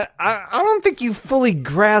don't think you fully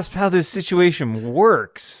grasp how this situation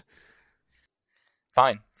works.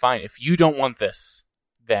 Fine. If you don't want this,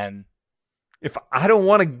 then If I don't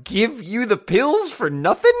want to give you the pills for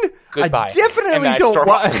nothing, goodbye. I definitely And I don't storm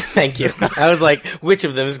want. Thank you. I was like, which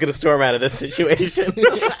of them is going to storm out of this situation?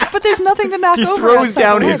 But there's nothing to knock He over. throws outside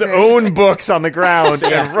down the his library. own books on the ground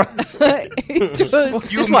and runs. You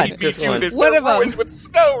Just made one. me Just do one. this. One They're of 'em. ruined with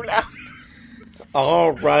snow now.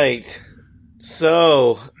 All right.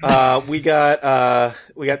 So we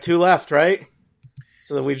got two left, right?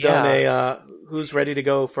 So we've done a who's ready to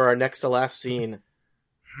go for our next to last scene.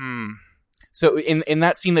 So in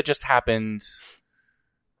that scene that just happened,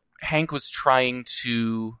 Hank was trying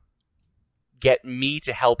to get me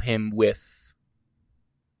to help him with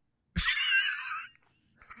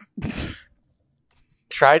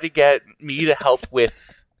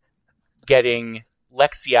getting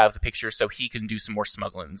Lexi out of the picture so he can do some more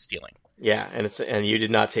smuggling and stealing. Yeah, and you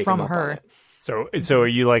did not take From him up her. on it. So are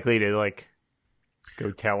you likely to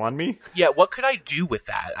go tell on me? Yeah, what could I do with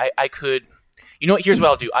that? I could... You know what? Here's what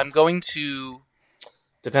I'll do. I'm going to...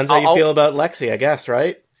 Depends how you feel about Lexi, I guess,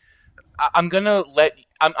 right? I'm gonna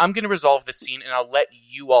resolve this scene, and I'll let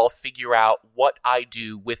you all figure out what I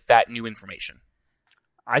do with that new information.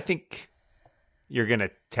 I think you're gonna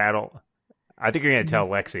tattle. I think you're gonna tell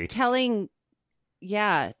Lexi. Telling,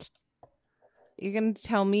 yeah, you're gonna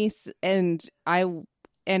tell me, and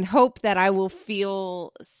hope that I will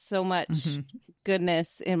feel so much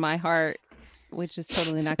goodness in my heart, which is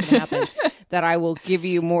totally not going to happen. That I will give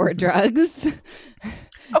you more drugs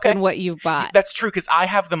than what you've bought. That's true, because I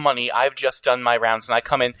have the money. I've just done my rounds, and I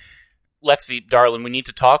come in. Lexi, darling, we need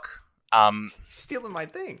to talk. Stealing my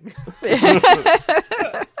thing.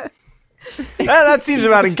 That seems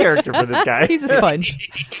about in character for this guy. He's a sponge.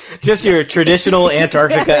 Just your traditional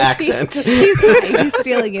Antarctica accent. He's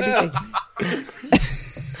stealing anything.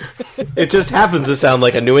 It just happens to sound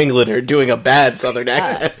like a New Englander doing a bad Southern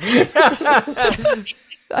accent.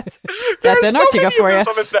 That's Antarctica for you.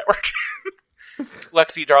 On this network.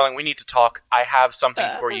 Lexi, darling, we need to talk. I have something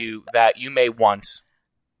for you that you may want.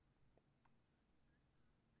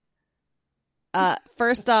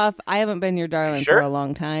 First off, I haven't been your darling Sure? for a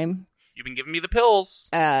long time. You've been giving me the pills.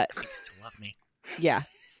 I think you still love me. Yeah.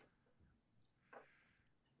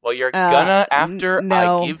 Well, you're gonna after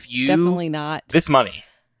no, I give you definitely not. this money,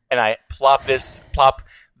 and I plop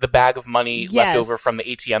the bag of money Yes. left over from the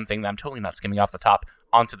ATM thing that I'm totally not skimming off the top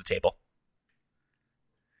onto the table.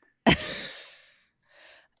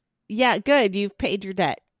 Yeah, good. You've paid your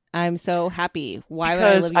debt. I'm so happy. Why would I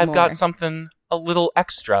Because love you I've more? got something a little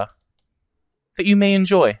extra that you may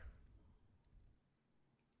enjoy.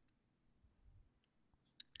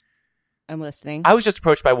 I'm listening. I was just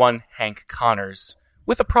approached by one Hank Connors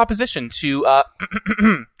with a proposition to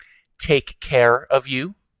take care of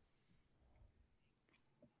you.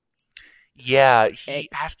 Yeah, he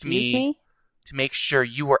asked Excuse me? to make sure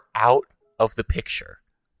you were out of the picture,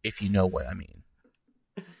 if you know what I mean.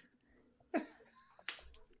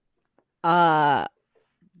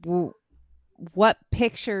 What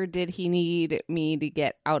picture did he need me to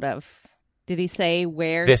get out of? Did he say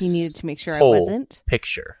where This he needed to make sure I whole wasn't?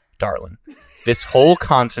 picture, darling. This whole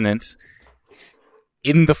continent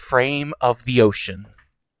in the frame of the ocean.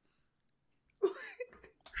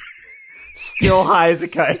 Still high as a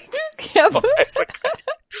kite.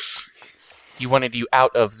 He wanted you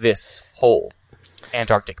out of this whole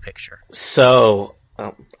Antarctic picture. So,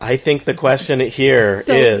 I think the question here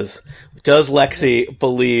is, does Lexi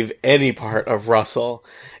believe any part of Russell?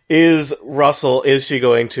 Is she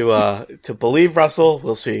going to believe Russell?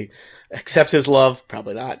 Will she accept his love?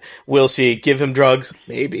 Probably not. Will she give him drugs?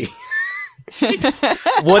 Maybe.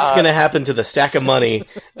 What's going to happen to the stack of money?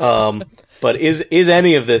 But is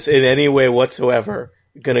any of this in any way whatsoever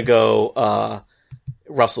going to go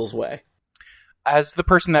Russell's way? As the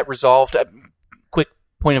person that resolved, quick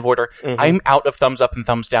point of order, I'm out of thumbs up and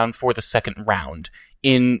thumbs down for the second round.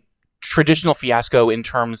 In traditional Fiasco in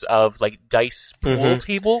terms of like dice pool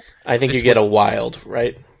table. I think you get a wild,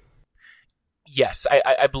 right? Yes,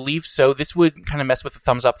 I believe so. This would kind of mess with the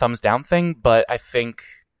thumbs up, thumbs down thing, but I think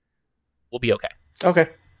we'll be okay. Okay.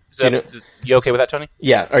 You okay with that, Tony?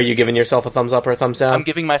 Yeah. Are you giving yourself a thumbs up or a thumbs down? I'm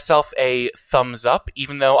giving myself a thumbs up,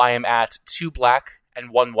 even though I am at 2 black and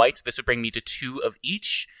 1 white. This would bring me to 2 of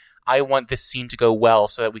each. I want this scene to go well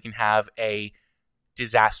so that we can have a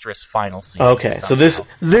disastrous final scene. Okay, so this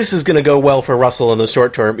is going to go well for Russell in the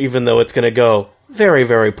short term, even though it's going to go very,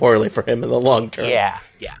 very poorly for him in the long term. Yeah.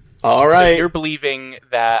 All right. So you're believing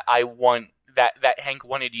that I want that Hank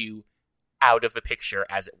wanted you out of the picture,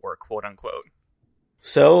 as it were, quote unquote.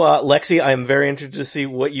 So, Lexi, I'm very interested to see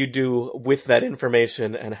what you do with that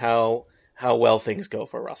information and how well things go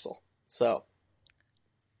for Russell. So,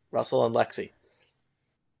 Russell and Lexi.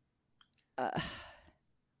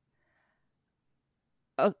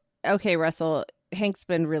 Okay, Russell. Hank's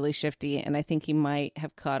been really shifty, and I think he might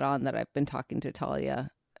have caught on that I've been talking to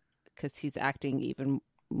Talia because he's acting even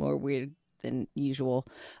more weird than usual.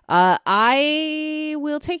 I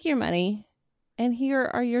will take your money, and here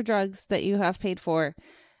are your drugs that you have paid for.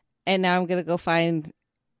 And now I'm going to go find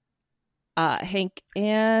Hank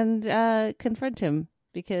and confront him,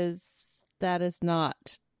 because that is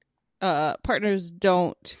not... partners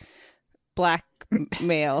don't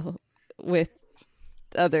blackmail with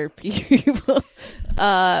other people.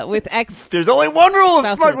 With ex... There's only one rule of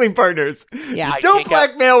spouses. smuggling partners. Yeah. Don't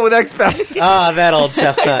blackmail with ex-spouse. That old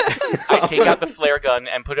chestnut. I take out the flare gun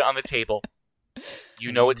and put it on the table.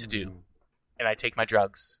 You know what to do. And I take my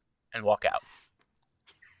drugs and walk out.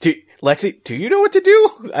 Lexi, do you know what to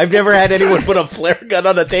do? I've never had anyone put a flare gun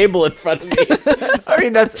on a table in front of me. I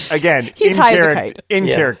mean, that's, again, He's high as a kite. in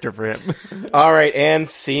character for him. All right, and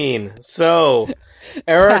scene. So,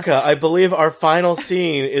 Erika, I believe our final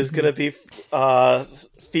scene is going to be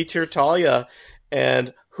feature Talia,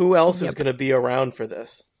 and who else is going to be around for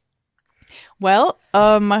this? Well,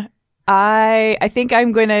 I think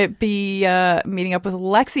I'm going to be meeting up with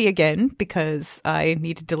Lexi again, because I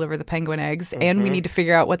need to deliver the penguin eggs, and we need to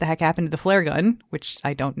figure out what the heck happened to the flare gun, which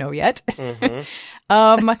I don't know yet.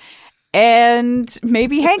 And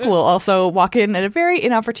maybe Hank will also walk in at a very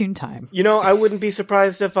inopportune time. You know, I wouldn't be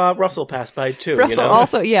surprised if Russell passed by too. Russell you know?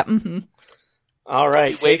 also, yeah. Mm-hmm. All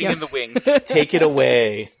right, Waiting in the wings. take it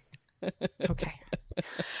away. Okay.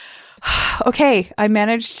 Okay, I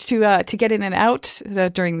managed to get in and out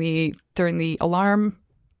during the alarm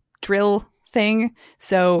drill thing.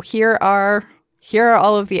 So here are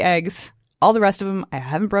all of the eggs. All the rest of them, I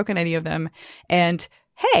haven't broken any of them. And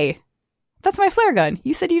hey, that's my flare gun.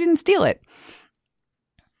 You said you didn't steal it.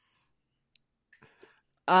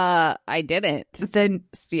 I didn't. Then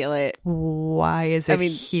steal it. Why is it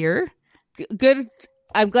here? Good.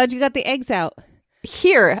 I'm glad you got the eggs out.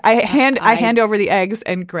 Here, I hand over the eggs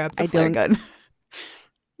and grab the flare gun.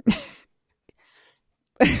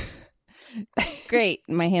 Great,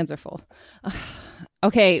 my hands are full.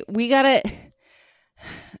 Okay, we gotta.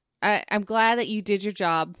 I'm glad that you did your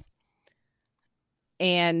job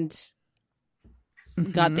and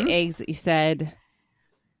got the eggs that you said.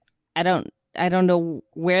 I don't know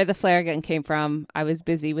where the flare gun came from. I was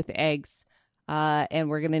busy with the eggs, and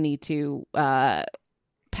we're gonna need to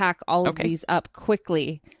pack all of these up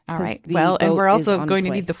quickly. All right. Well, and we're also going to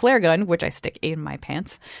need the flare gun, which I stick in my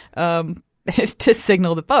pants, to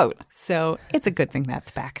signal the boat. So it's a good thing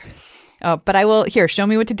that's back. But I will, here, show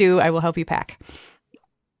me what to do. I will help you pack.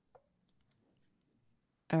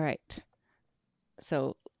 All right.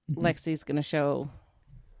 So Lexi's going to show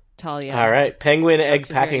Talia. All right. Penguin egg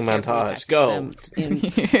packing montage. Go.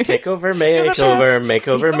 Makeover, makeover,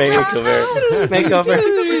 makeover, makeover,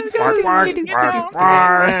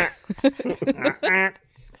 makeover.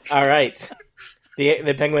 All right.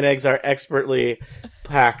 The penguin eggs are expertly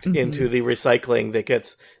packed into the recycling that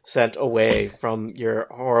gets sent away from your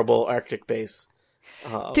horrible Arctic base.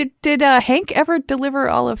 Did Hank ever deliver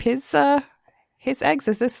all of his eggs?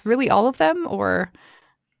 Is this really all of them, or?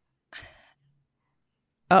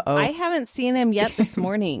 Uh-oh. I haven't seen him yet this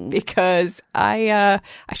morning. Because I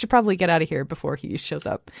should probably get out of here before he shows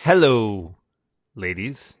up. Hello,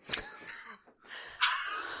 ladies.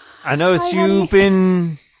 I noticed you've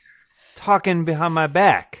been talking behind my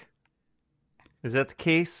back. Is that the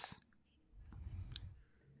case?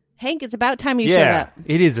 Hank, it's about time you showed up.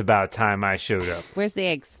 Yeah, it is about time I showed up. Where's the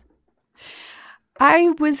eggs? I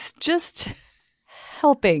was just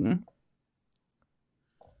helping.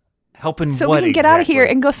 Helping so what we can get exactly? out of here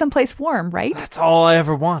and go someplace warm, right? That's all I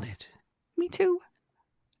ever wanted. Me too.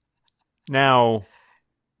 Now,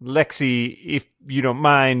 Lexi, if you don't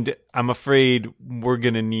mind, I'm afraid we're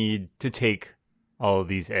going to need to take all of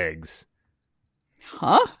these eggs?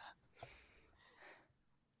 Huh?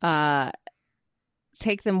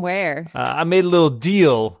 Take them where? I made a little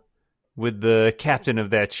deal with the captain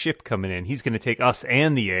of that ship coming in. He's going to take us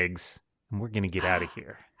and the eggs, and we're going to get out of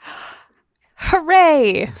here.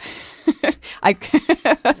 Hooray!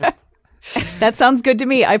 That sounds good to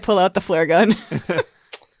me. I pull out the flare gun.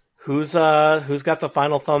 Who's got the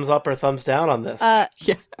final thumbs up or thumbs down on this?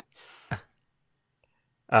 Yeah.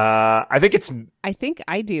 I think it's... I think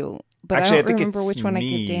I do, but Actually, I don't think remember it's which one I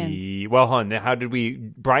me. gave Dan. Well, hon, how did we...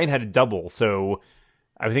 Brian had a double, so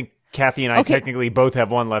I think Kathy and I technically both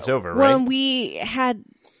have one left over, right? Well, we had...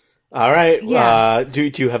 All right. Yeah.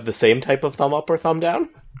 Do you have the same type of thumb up or thumb down?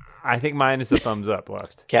 I think mine is the thumbs up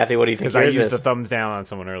left. Kathy, what do you think Because I yours used is? the thumbs down on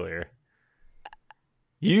someone earlier.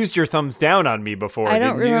 You used your thumbs down on me before, I don't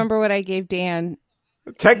didn't you? remember what I gave Dan.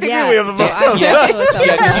 Technically, Yeah, we have a so thumbs I- up. yeah, so it's Yeah,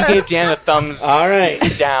 because thumbs you gave Dan a thumbs All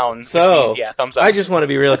right. down. So, which means, yeah, thumbs up. I just want to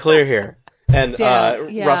be real clear here. And Yeah,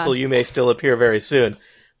 yeah. Russell, you may still appear very soon.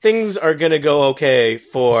 Things are going to go okay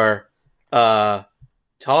for Talia.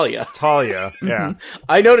 Talia, yeah.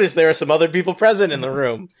 I noticed there are some other people present in the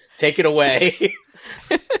room. Take it away.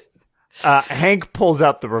 Hank pulls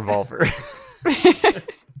out the revolver.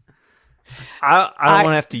 I don't want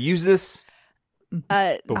to have to use this,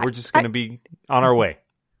 but we're just going to be on our way.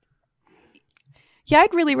 Yeah,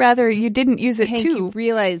 I'd really rather you didn't use it Hank, too. you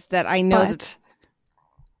realize that I know that...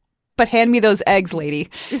 But hand me those eggs, lady.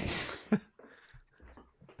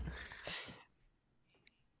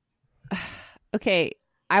 Okay,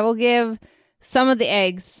 I will give some of the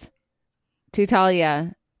eggs to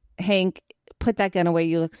Talia. Hank, put that gun away.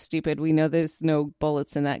 You look stupid. We know there's no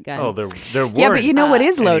bullets in that gun. Oh, there weren't. Yeah, but you know what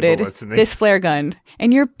is any loaded? bullets in these. This flare gun.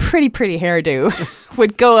 And your pretty hairdo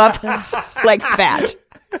would go up like that.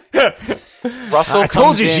 Russell I told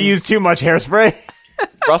comes you in, she used too much hairspray.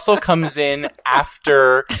 Russell comes in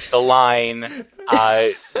after the line,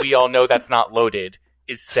 we all know that's not loaded,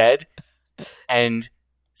 is said, and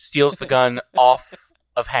steals the gun off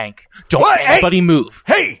of Hank. Don't What? Hey! anybody move.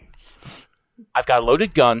 Hey! I've got a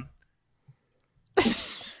loaded gun.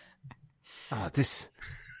 This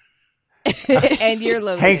And you're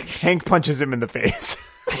loaded. Hank punches him in the face.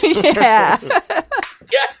 Yeah.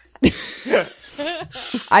 Yes!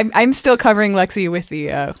 I'm still covering Lexi with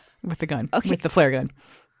the gun. Okay. With the flare gun.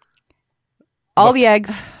 All the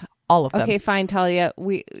eggs. All of them. Okay, fine, Talia.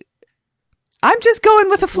 I'm just going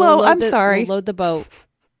with the flow. We'll I'm sorry. We'll load the boat.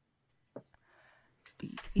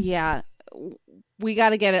 Yeah. We got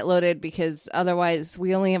to get it loaded because otherwise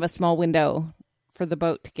we only have a small window for the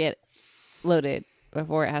boat to get loaded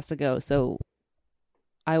before it has to go. So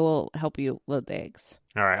I will help you load the eggs.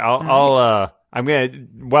 All right, I'm gonna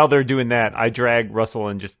while they're doing that, I drag Russell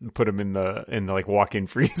and just put him in the like walk-in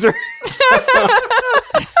freezer.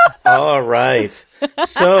 All right.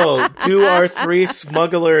 So, do our three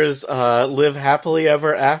smugglers live happily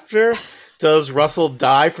ever after? Does Russell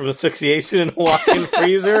die from asphyxiation in a walk-in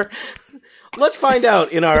freezer? Let's find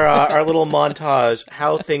out in our little montage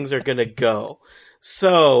how things are going to go.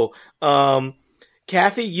 So,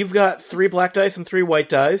 Kathy, you've got 3 black dice and 3 white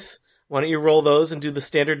dice. Why don't you roll those and do the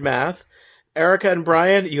standard math? Erika and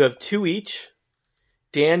Brian, you have 2 each.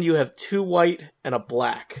 Dan, you have 2 white and a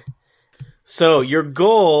black. So your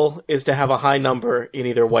goal is to have a high number in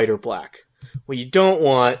either white or black. What you don't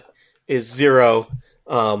want is 0,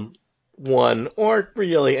 1, or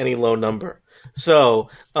really any low number. So,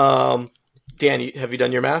 Dan, have you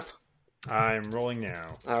done your math? I'm rolling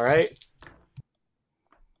now. All right.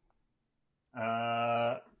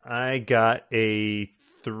 I got a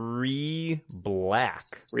 3 black.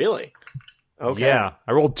 Really? Okay. Yeah,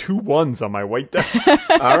 I rolled 2 1s on my white dice.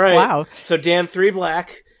 All right. Wow. So, Dan, 3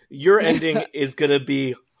 black. Your ending is going to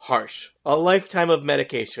be harsh. A lifetime of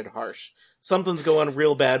medication harsh. Something's going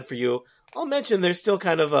real bad for you. I'll mention there's still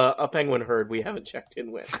kind of a penguin herd we haven't checked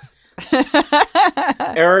in with.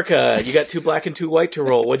 Erika, you got 2 black and 2 white to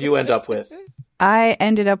roll. What'd you end up with? I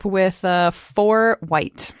ended up with 4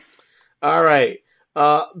 white. All right.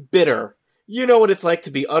 Bitter. You know what it's like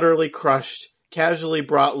to be utterly crushed, casually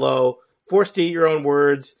brought low, forced to eat your own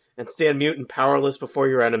words, and stand mute and powerless before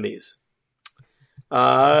your enemies.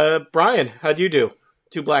 Brian, how'd you do?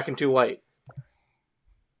 2 black and 2 white.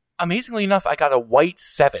 Amazingly enough, I got a white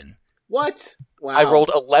 7. What? Wow. I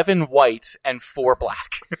rolled 11 white and 4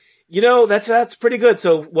 black. You know, that's pretty good.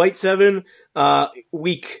 So white 7,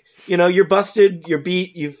 weak. You know, you're busted, you're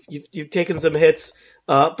beat, you've taken some hits,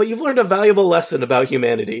 but you've learned a valuable lesson about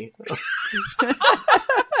humanity.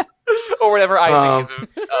 Or whatever I think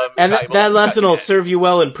is And valuable that lesson will about serve you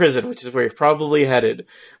well in prison, which is where you're probably headed.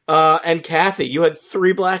 And Kathy, you had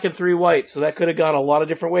 3 black and 3 white, so that could have gone a lot of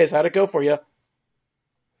different ways. How'd it go for you?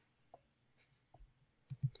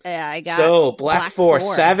 Yeah, I got So, Black 4,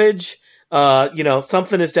 4. Savage.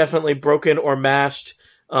 Something is definitely broken or mashed.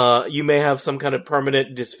 You may have some kind of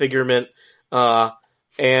permanent disfigurement.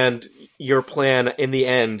 And your plan in the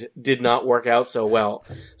end did not work out so well.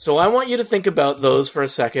 So I want you to think about those for a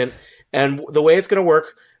second. And the way it's going to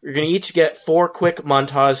work, you're going to each get 4 quick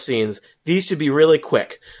montage scenes. These should be really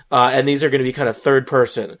quick. And these are going to be kind of third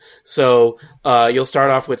person. So you'll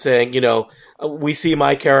start off with saying, we see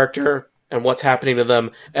my character and what's happening to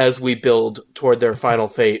them as we build toward their final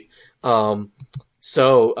fate. So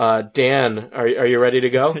Dan, are you ready to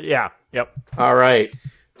go? Yeah. Yep. All right.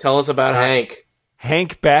 Tell us about Hank.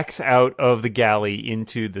 Hank backs out of the galley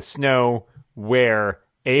into the snow where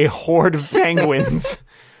a horde of penguins,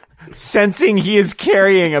 sensing he is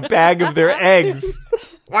carrying a bag of their eggs,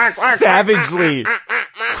 savagely,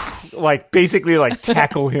 basically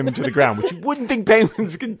tackle him to the ground, which you wouldn't think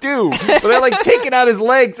penguins could do. But they're taking out his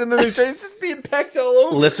legs and then they're just being pecked all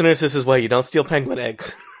over. Listeners, this is why you don't steal penguin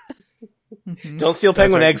eggs. Don't steal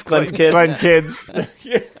penguin eggs, Glenn kids. Glenn kids.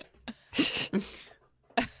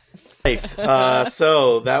 Right.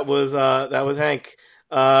 So that was Hank.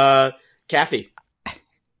 Kathy.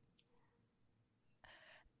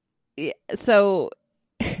 Yeah, so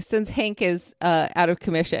since Hank is out of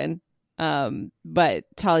commission, but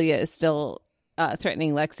Talia is still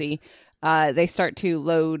threatening Lexi, they start to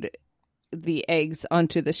load the eggs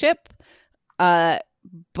onto the ship, but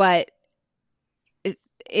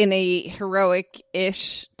in a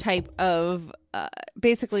heroic-ish type of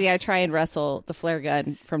basically I try and wrestle the flare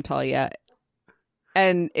gun from Talia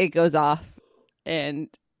and it goes off and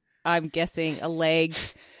I'm guessing a leg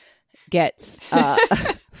gets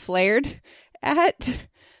flared at.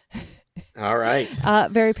 All right.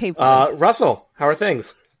 Very painful. Russell, how are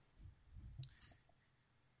things?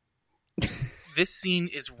 This scene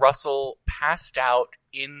is Russell passed out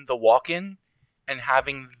in the walk-in and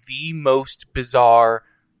having the most bizarre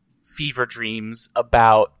fever dreams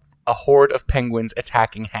about a horde of penguins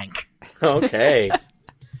attacking Hank. Okay.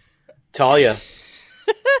 Talia.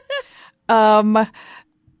 After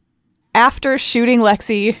shooting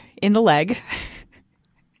Lexi in the leg,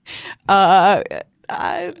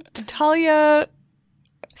 Talia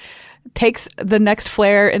takes the next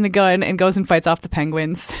flare in the gun and goes and fights off the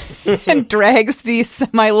penguins and drags the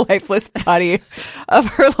semi-lifeless body of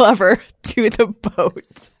her lover to the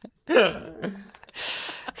boat.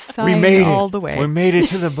 We made all it. the way. We made it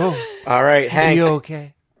to the boat. All right, Hank. Are you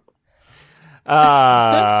okay?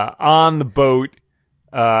 On the boat,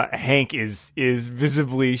 Hank is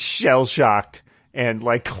visibly shell-shocked and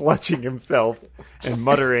clutching himself and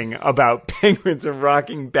muttering about penguins and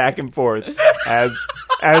rocking back and forth as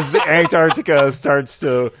the Antarctica starts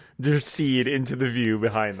to recede into the view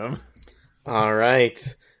behind them. All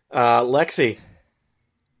right. Lexi.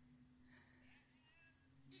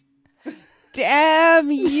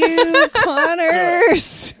 Damn you,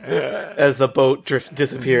 Connors! As the boat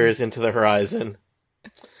disappears into the horizon.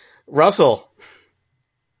 Russell.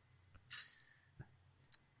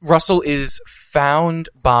 Russell is found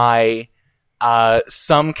by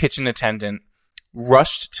some kitchen attendant,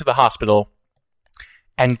 rushed to the hospital,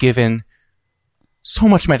 and given so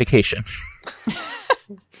much medication.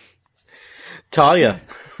 Talia.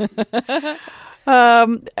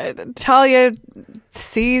 Talia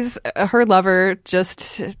sees her lover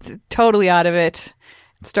just totally out of it,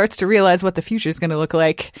 starts to realize what the future is going to look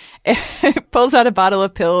like, pulls out a bottle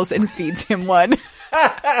of pills and feeds him one.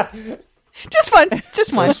 Just one.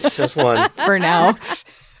 Just one. For now.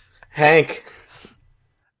 Hank.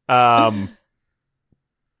 The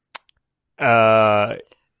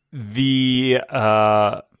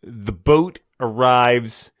boat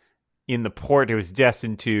arrives in the port it was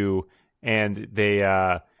destined to, and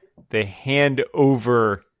they hand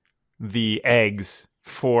over the eggs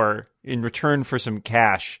in return for some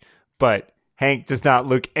cash. But Hank does not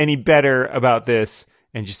look any better about this,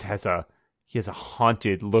 and just has a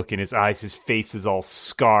haunted look in his eyes. His face is all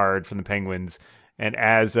scarred from the penguins. And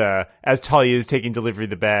as Talia is taking delivery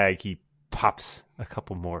of the bag, he pops a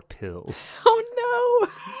couple more pills.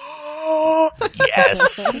 Oh no!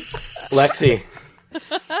 Yes. Lexi.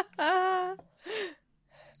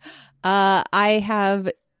 I have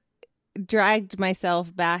dragged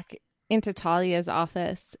myself back into Talia's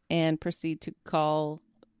office and proceed to call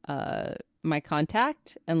my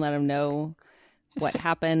contact and let him know what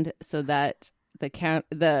happened, so that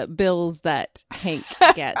the bills that Hank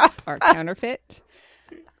gets are counterfeit.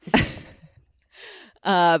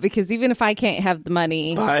 Because even if I can't have the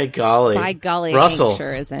money, by golly, Russell Hank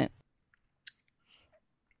sure isn't.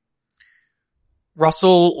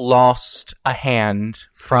 Russell lost a hand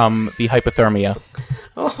from the hypothermia.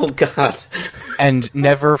 Oh, God. And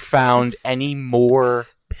never found any more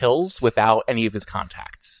pills without any of his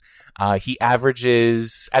contacts. At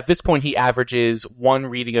this point, he averages one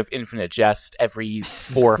reading of Infinite Jest every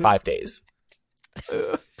 4 or 5 days.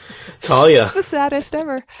 Talia. The saddest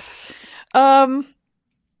ever. I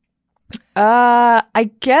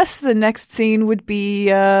guess the next scene would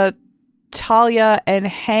be Talia and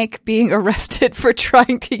Hank being arrested for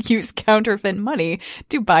trying to use counterfeit money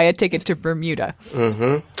to buy a ticket to Bermuda.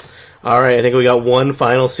 Mm-hmm. All right, I think we got one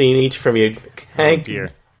final scene each from you, Hank. Oh,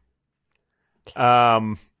 dear.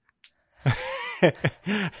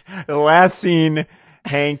 The last scene,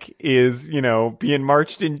 Hank is, being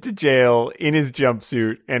marched into jail in his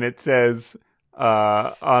jumpsuit, and it says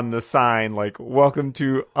on the sign, like, "Welcome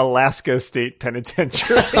to Alaska State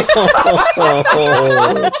Penitentiary."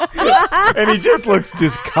 And he just looks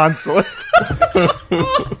disconsolate.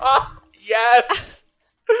 Yes!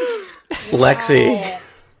 Lexi.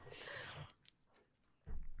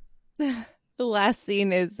 The last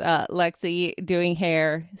scene is Lexi doing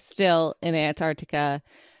hair still in Antarctica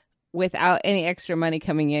without any extra money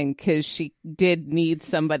coming in because she did need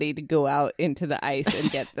somebody to go out into the ice and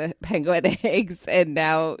get the penguin eggs, and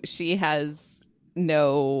now she has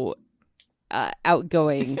no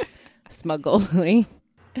outgoing smuggling.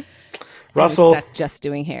 Russell. Stuck just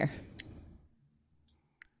doing hair.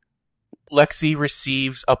 Lexi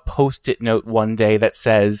receives a Post-it note one day that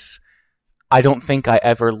says, "I don't think I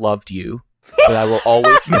ever loved you, but I will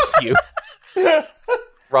always miss you."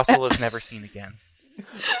 Russell is never seen again.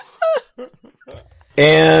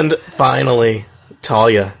 And finally,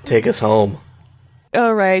 Talia, take us home.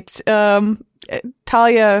 All right.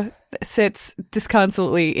 Talia sits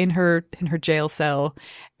disconsolately in her jail cell,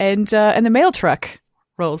 and the mail truck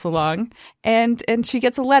rolls along, and she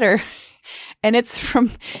gets a letter, and it's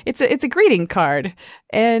a greeting card,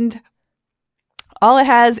 and all it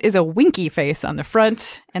has is a winky face on the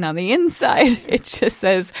front, and on the inside it just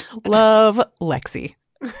says, "Love, Lexi."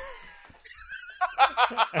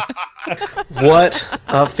 What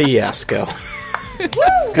a fiasco.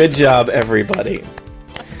 Good job, everybody.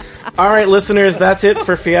 All right, listeners, that's it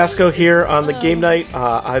for Fiasco here on the game night.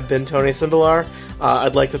 I've been Tony Sindelar.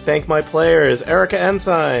 I'd like to thank my players, Erika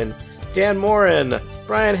Ensign, Dan Moren,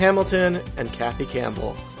 Brian Hamilton, and Kathy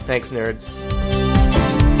Campbell. Thanks, nerds.